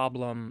solve a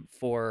problem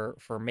for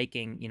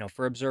making,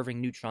 for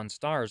observing neutron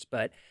stars.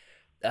 But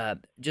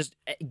just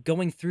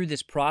going through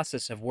this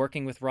process of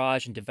working with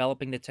Raj and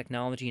developing the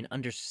technology and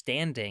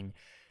understanding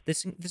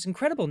this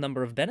incredible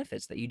number of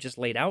benefits that you just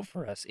laid out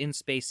for us in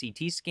space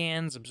CT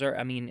scans,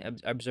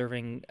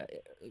 observing,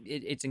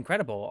 it's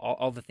incredible,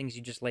 all the things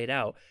you just laid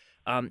out.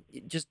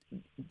 Just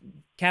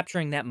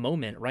capturing that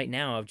moment right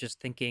now of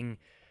just thinking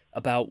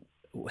about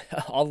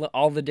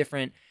all the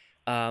different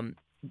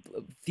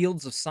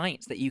fields of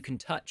science that you can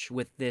touch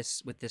with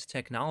this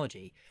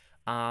technology.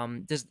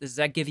 Does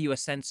that give you a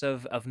sense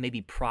of maybe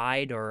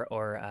pride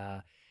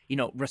or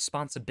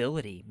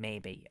responsibility,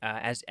 maybe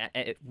as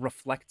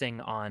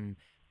reflecting on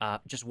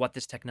just what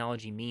this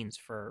technology means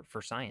for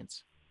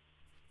science?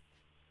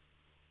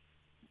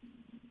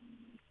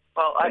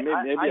 Well,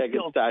 maybe I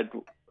can start.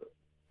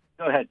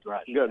 Go ahead,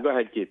 Raj. Go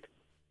ahead, Keith.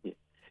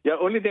 Yeah,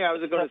 only thing I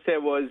was going to say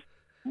was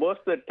most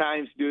of the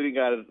times during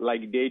our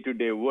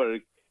day-to-day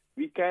work,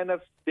 we kind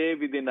of stay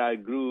within our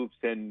groups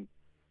and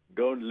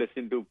don't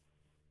listen to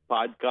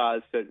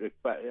podcasts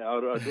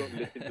or don't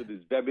listen to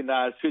these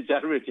webinars, which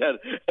are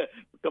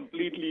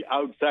completely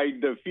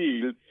outside the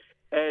field.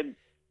 And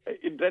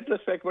in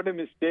retrospect, what a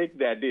mistake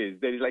that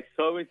is. There is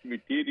so much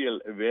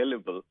material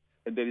available,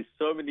 and there is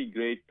so many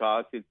great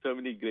talks and so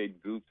many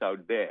great groups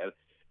out there.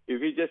 If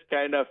we just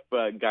kind of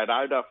got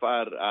out of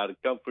our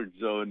comfort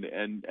zone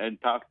and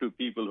talk to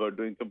people who are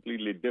doing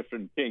completely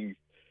different things,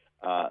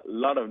 a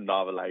lot of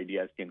novel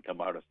ideas can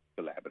come out of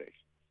collaboration.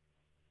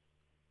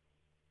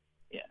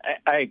 Yeah,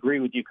 I agree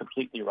with you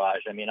completely,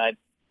 Raj.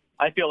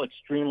 I feel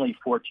extremely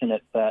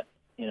fortunate that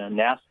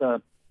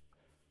NASA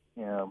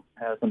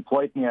has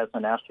employed me as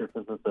an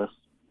astrophysicist.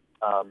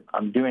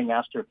 I'm doing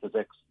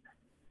astrophysics.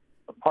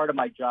 A part of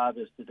my job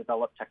is to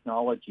develop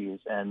technologies,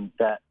 and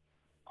that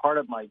part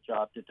of my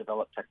job to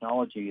develop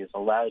technologies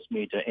allows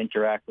me to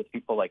interact with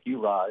people like you,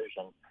 Raj,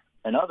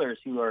 and others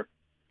who are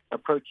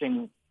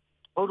approaching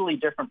totally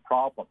different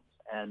problems.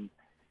 And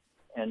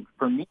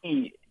for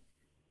me,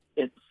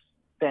 it's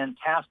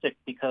fantastic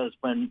because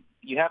when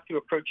you have to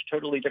approach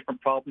totally different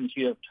problems,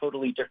 you have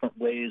totally different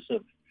ways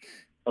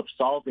of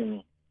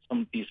solving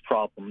some of these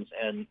problems.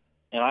 And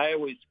I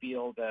always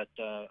feel that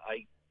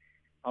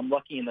I'm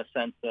lucky in the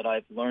sense that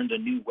I've learned a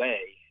new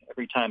way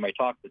every time I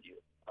talk with you.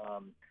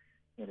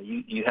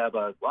 You have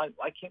why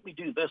can't we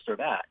do this or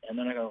that? And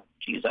then I go,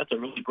 geez, that's a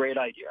really great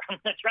idea. I'm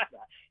going to try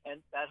that.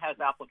 And that has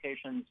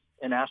applications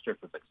in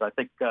astrophysics. I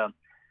think,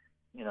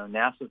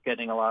 NASA's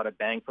getting a lot of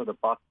bang for the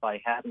buck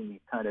by having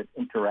these kind of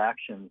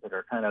interactions that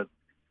are kind of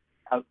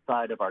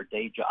outside of our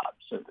day job,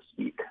 so to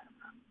speak.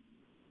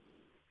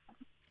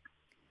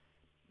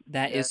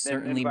 That is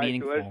certainly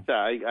meaningful.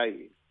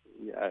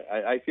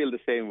 I feel the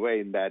same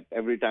way in that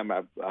every time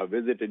I've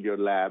visited your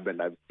lab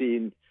and I've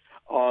seen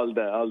all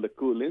the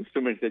cool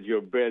instruments that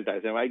you've built,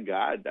 I say, my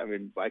God,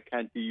 why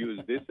can't you use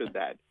this or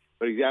that?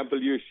 For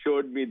example, you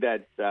showed me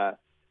that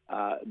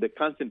the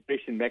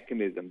concentration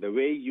mechanism, the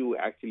way you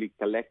actually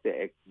collect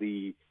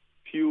the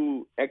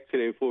few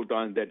X-ray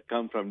photons that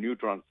come from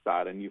neutron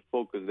star and you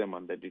focus them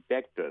on the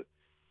detector,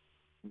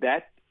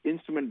 that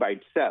instrument by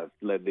itself,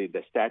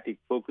 the static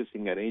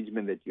focusing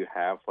arrangement that you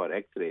have for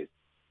X-rays,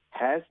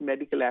 has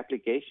medical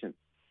applications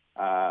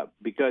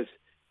because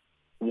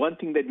one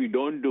thing that we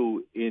don't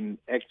do in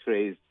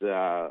X-rays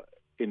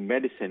in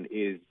medicine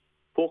is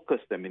focus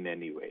them in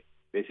any way.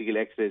 Basically,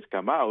 X-rays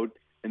come out,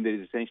 and there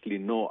is essentially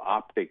no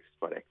optics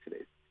for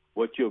X-rays.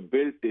 What you're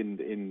built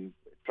in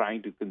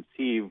trying to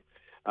conceive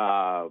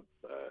the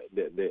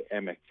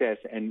MXS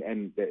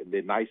and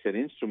the nicer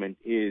instrument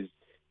is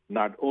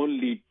not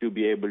only to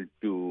be able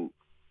to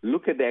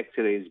look at the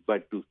X-rays,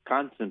 but to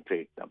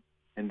concentrate them.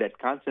 And that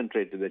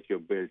concentrator that you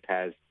built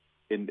has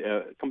in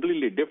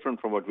completely different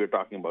from what we're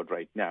talking about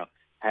right now,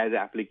 has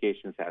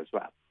applications as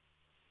well.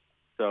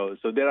 So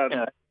there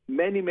are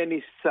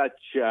many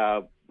such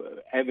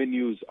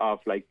avenues of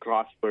like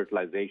cross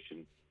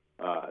fertilization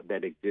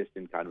that exist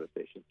in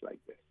conversations like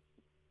this.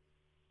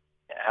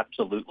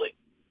 Absolutely.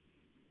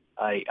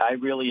 I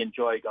really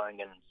enjoy going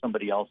in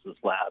somebody else's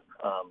lab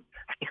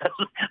because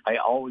I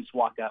always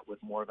walk out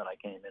with more than I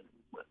came in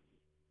with.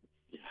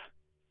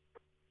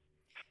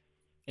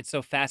 It's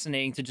so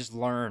fascinating to just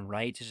learn,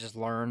 right? To just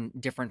learn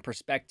different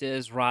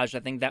perspectives. Raj, I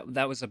think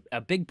that was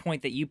a big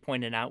point that you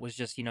pointed out was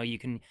just,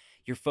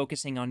 you're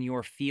focusing on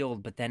your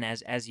field, but then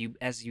as you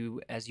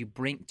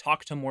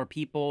talk to more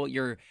people,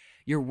 your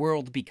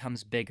world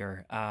becomes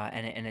bigger.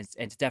 And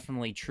it's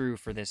definitely true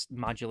for this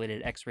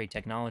modulated X-ray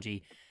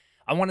technology.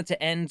 I wanted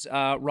to end,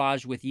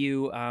 Raj, with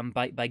you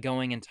by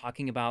going and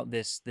talking about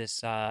this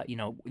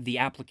the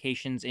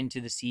applications into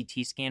the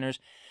CT scanners.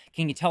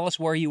 Can you tell us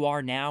where you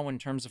are now in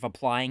terms of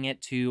applying it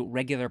to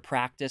regular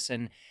practice,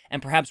 and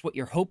perhaps what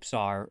your hopes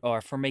are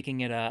or for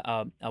making it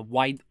a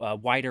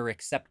wider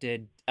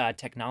accepted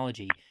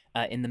technology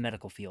in the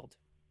medical field?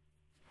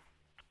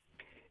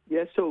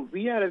 Yeah, so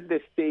we are at the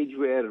stage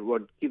where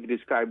what Keith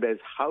described as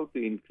how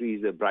to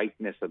increase the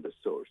brightness of the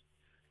source.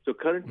 So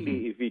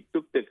currently, if we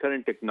took the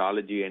current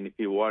technology and if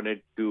we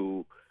wanted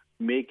to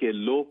make a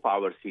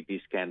low-power CT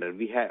scanner,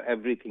 we have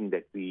everything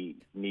that we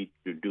need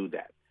to do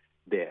that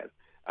there.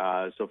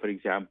 So, for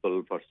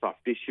example, for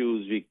soft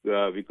tissues,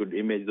 we could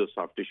image those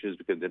soft tissues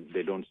because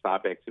they don't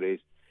stop X-rays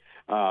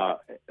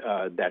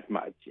that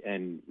much,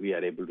 and we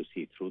are able to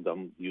see through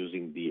them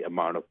using the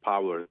amount of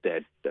power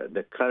that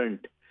the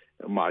current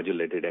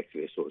modulated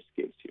X-ray source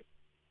gives you.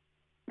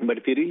 But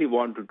if you really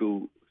wanted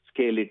to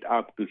scale it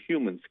up to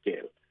human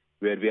scale,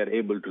 where we are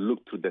able to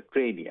look through the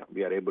cranium,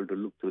 we are able to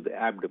look through the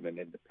abdomen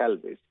and the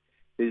pelvis.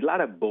 There's a lot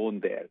of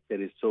bone there.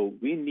 So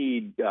we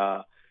need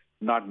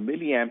not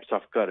milliamps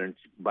of current,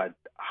 but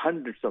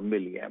hundreds of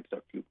milliamps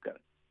of tube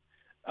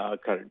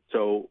current.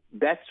 So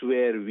that's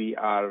where we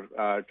are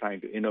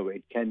trying to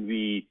innovate. Can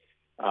we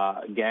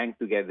gang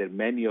together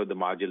many of the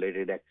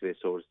modulated X-ray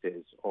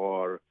sources,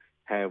 or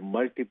have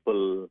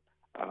multiple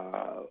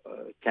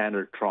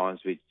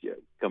neutrons which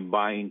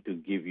combine to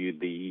give you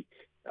the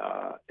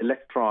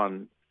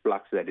electron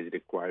flux that is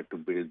required to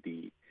build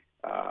the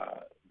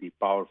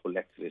powerful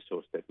X-ray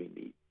source that we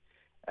need.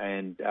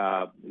 And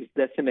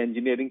that's an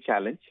engineering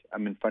challenge. I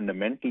mean,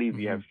 fundamentally,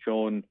 we have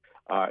shown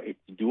it's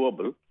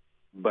doable,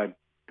 but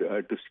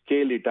to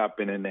scale it up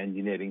in an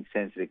engineering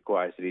sense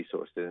requires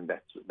resources, and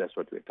that's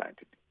what we're trying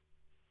to do.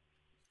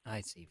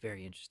 I see.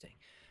 Very interesting.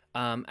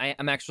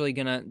 I'm actually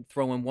going to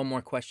throw in one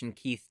more question,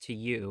 Keith, to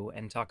you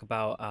and talk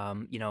about,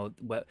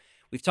 what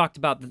we've talked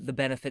about the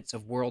benefits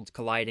of worlds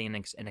colliding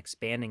and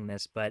expanding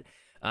this, but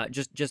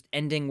just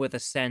ending with a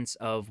sense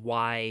of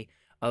why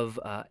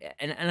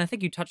and I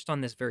think you touched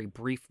on this very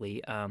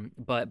briefly,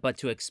 but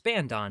to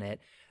expand on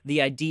it,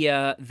 the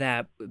idea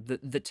that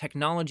the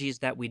technologies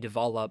that we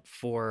develop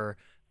for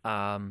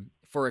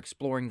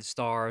exploring the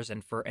stars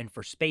and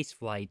for space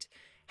flight,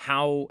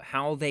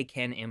 how they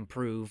can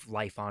improve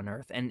life on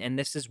Earth. And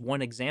this is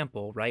one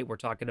example, right? We're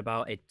talking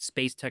about a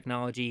space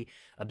technology,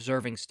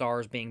 observing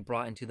stars being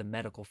brought into the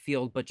medical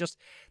field, but just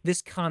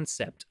this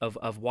concept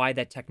of why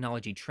that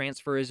technology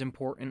transfer is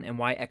important and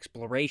why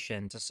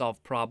exploration to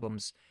solve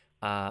problems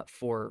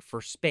for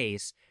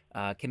space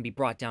can be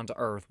brought down to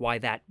Earth, why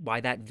that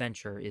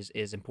venture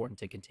is important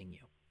to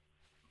continue.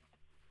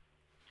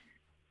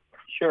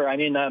 Sure. I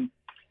mean,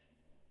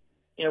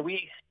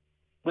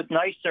 with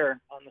NICER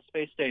on the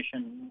space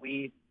station,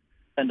 we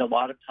spend a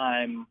lot of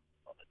time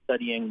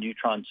studying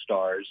neutron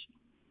stars,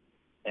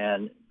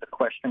 and the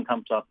question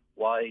comes up: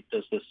 why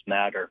does this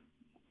matter?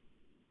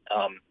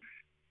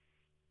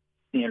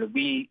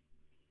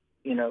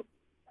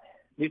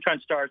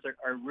 Neutron stars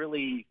are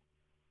really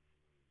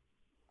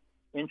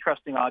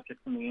interesting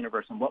objects in the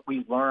universe, and what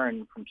we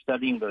learn from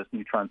studying those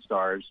neutron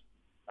stars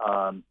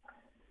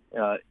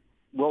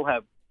will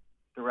have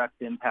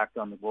direct impact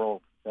on the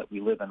world that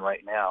we live in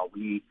right now.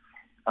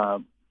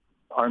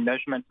 Our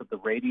measurements of the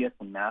radius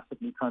and mass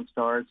of neutron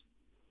stars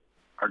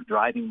are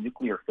driving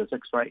nuclear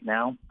physics right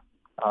now.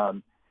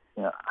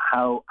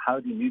 How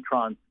do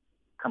neutrons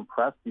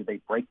compress? Do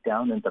they break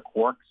down into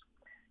quarks?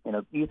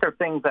 These are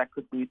things that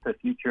could lead to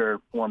future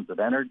forms of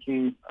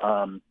energy.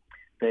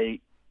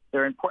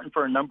 They're important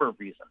for a number of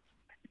reasons.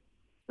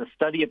 The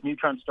study of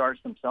neutron stars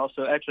themselves.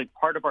 So actually,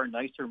 part of our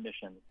NICER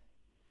mission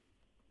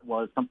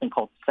was something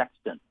called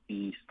Sextant,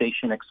 the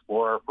Station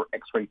Explorer for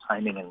X-ray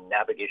Timing and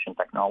Navigation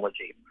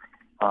Technology.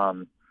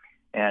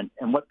 And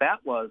what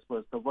that was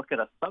to look at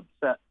a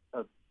subset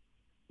of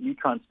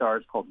neutron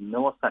stars called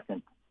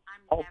millisecond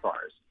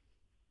pulsars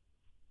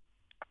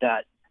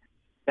that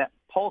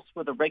pulse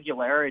with a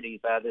regularity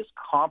that is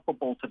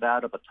comparable to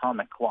that of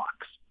atomic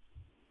clocks,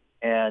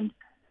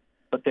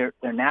 but they're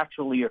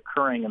naturally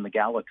occurring in the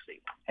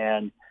galaxy.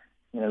 And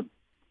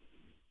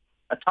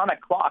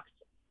atomic clocks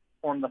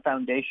form the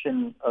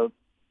foundation of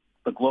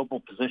the Global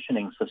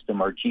Positioning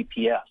System, or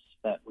GPS,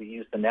 that we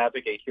use to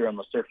navigate here on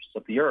the surface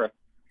of the Earth.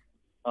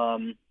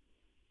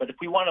 But if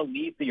we want to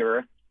leave the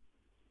Earth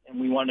and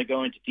we want to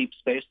go into deep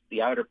space,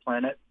 the outer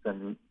planets,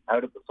 and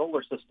out of the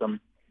solar system,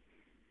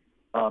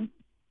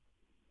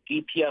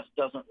 GPS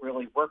doesn't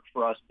really work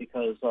for us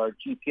because our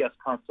GPS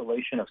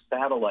constellation of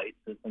satellites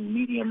is in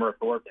medium Earth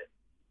orbit.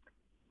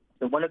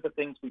 So one of the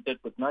things we did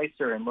with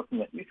NICER and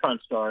looking at neutron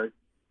stars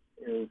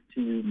is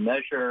to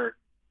measure,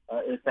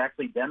 is to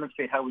actually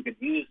demonstrate how we could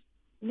use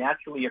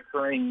naturally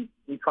occurring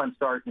neutron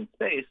stars in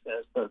space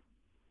as the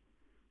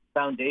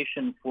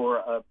foundation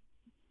for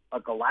a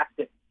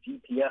galactic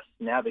GPS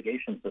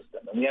navigation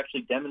system. And we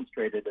actually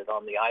demonstrated it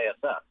on the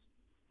ISS.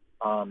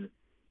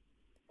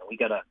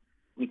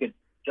 We could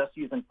just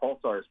using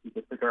pulsars, we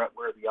could figure out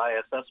where the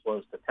ISS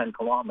was to 10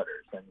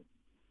 kilometers. And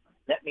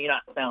that may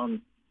not sound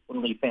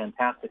really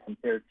fantastic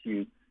compared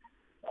to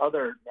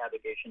other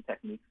navigation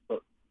techniques,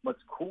 but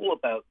what's cool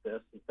about this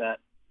is that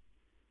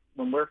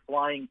when we're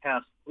flying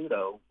past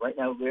Pluto, right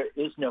now there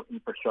is no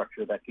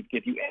infrastructure that could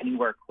give you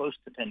anywhere close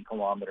to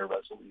 10-kilometer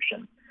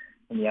resolution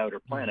in the outer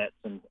planets,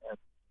 and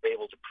we're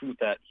able to prove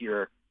that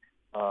here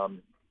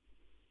on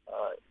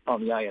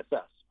the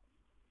ISS.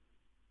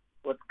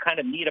 What's kind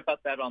of neat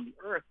about that on the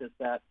Earth is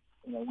that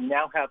we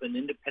now have an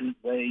independent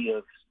way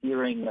of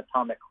steering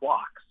atomic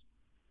clocks,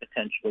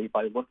 potentially,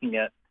 by looking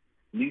at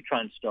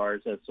neutron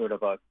stars as sort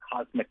of a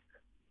cosmic,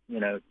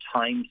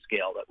 time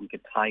scale that we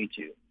could tie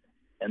to.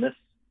 And this,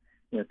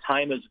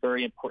 time is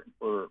very important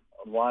for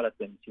a lot of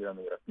things here on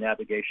the Earth,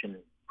 navigation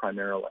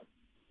primarily.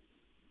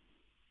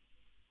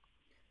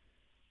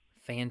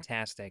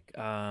 Fantastic.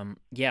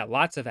 Yeah,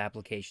 lots of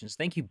applications.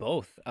 Thank you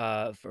both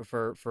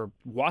for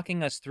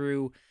walking us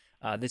through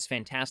this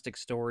fantastic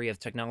story of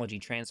technology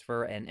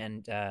transfer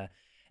and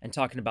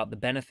talking about the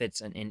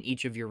benefits in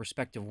each of your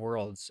respective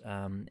worlds,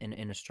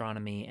 in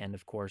astronomy and,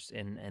 of course,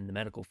 in the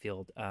medical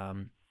field.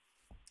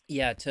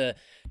 Yeah, to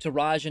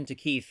Raj and to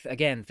Keith,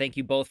 again, thank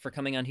you both for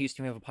coming on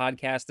Houston We Have a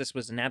Podcast. This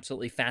was an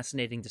absolutely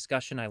fascinating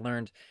discussion. I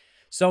learned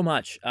so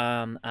much.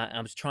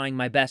 I was trying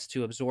my best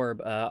to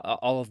absorb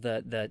all of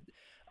the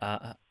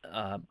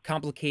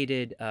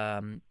complicated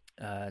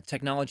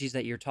technologies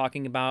that you're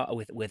talking about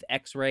with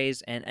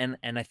X-rays, and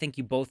I think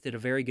you both did a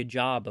very good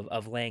job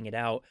of laying it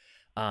out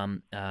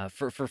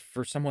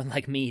for someone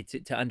like me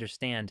to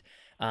understand.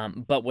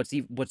 But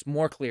what's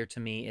more clear to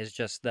me is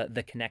just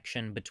the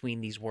connection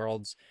between these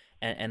worlds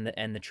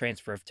and the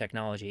transfer of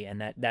technology,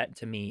 and that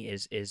to me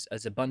is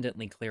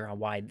abundantly clear on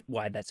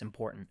why that's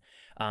important.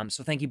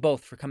 So thank you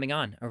both for coming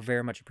on. I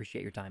very much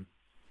appreciate your time.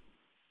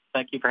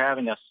 Thank you for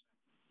having us.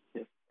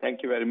 Yes,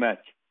 thank you very much.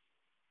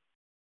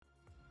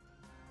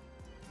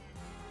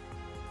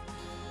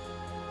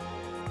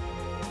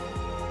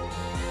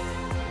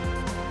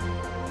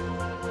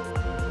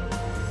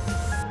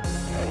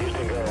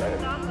 Houston, go ahead.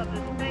 Stop of the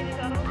space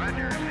shuttle.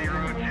 Roger,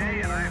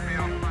 0J, and I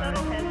feel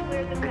Shuttle has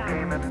cleared the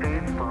tower.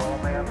 update for all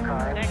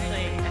mankind.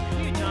 Actually a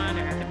huge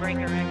honor to break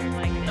a record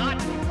like this. Not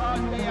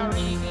because they are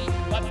easy,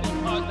 but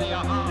because they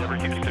are hard. Never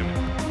Houston,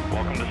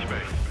 welcome to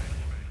space.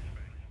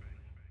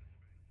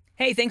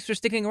 Hey, thanks for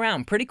sticking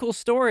around. Pretty cool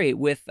story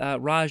with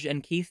Raj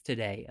and Keith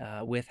today,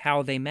 with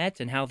how they met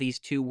and how these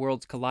two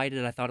worlds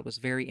collided. I thought it was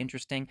very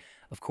interesting.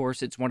 Of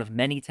course, it's one of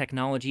many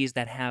technologies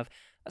that have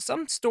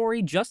some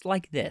story just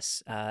like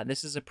this.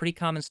 This is a pretty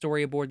common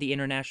story aboard the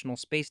International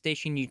Space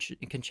Station. You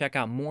can check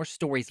out more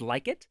stories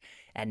like it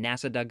at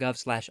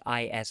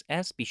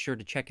nasa.gov/ISS. Be sure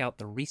to check out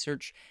the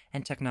research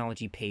and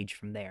technology page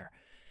from there.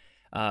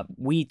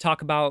 We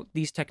talk about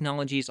these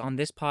technologies on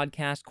this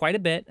podcast quite a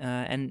bit,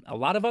 and a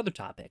lot of other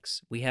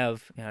topics. We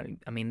have,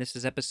 this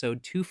is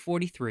episode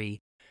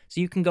 243,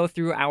 so you can go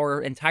through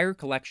our entire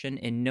collection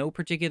in no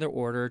particular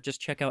order.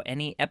 Just check out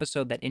any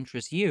episode that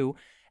interests you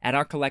at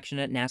our collection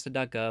at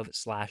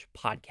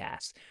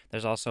nasa.gov/podcasts.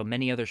 There's also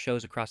many other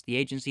shows across the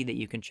agency that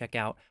you can check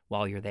out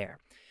while you're there.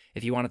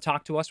 If you want to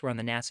talk to us, we're on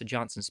the NASA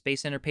Johnson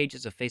Space Center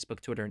pages of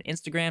Facebook, Twitter, and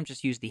Instagram.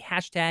 Just use the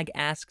hashtag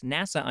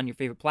AskNASA on your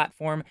favorite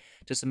platform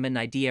to submit an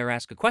idea or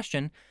ask a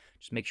question.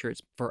 Just make sure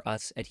it's for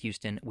us at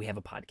Houston We Have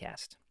a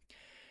Podcast.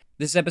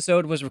 This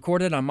episode was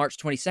recorded on March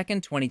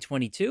 22nd,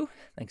 2022.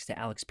 Thanks to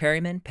Alex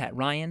Perryman, Pat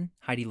Ryan,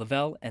 Heidi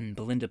Lavelle, and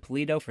Belinda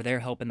Polito for their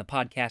help in the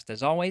podcast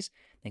as always.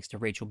 Thanks to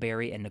Rachel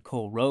Berry and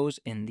Nicole Rose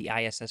in the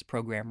ISS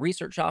Program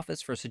Research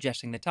Office for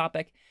suggesting the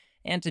topic,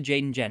 and to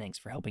Jaden Jennings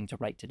for helping to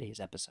write today's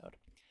episode.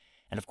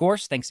 And of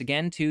course, thanks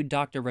again to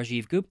Dr.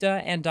 Rajiv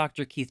Gupta and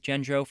Dr. Keith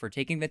Gendreau for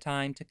taking the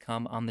time to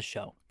come on the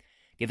show.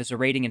 Give us a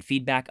rating and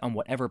feedback on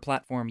whatever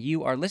platform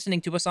you are listening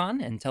to us on,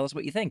 and tell us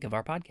what you think of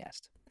our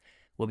podcast.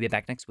 We'll be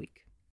back next week.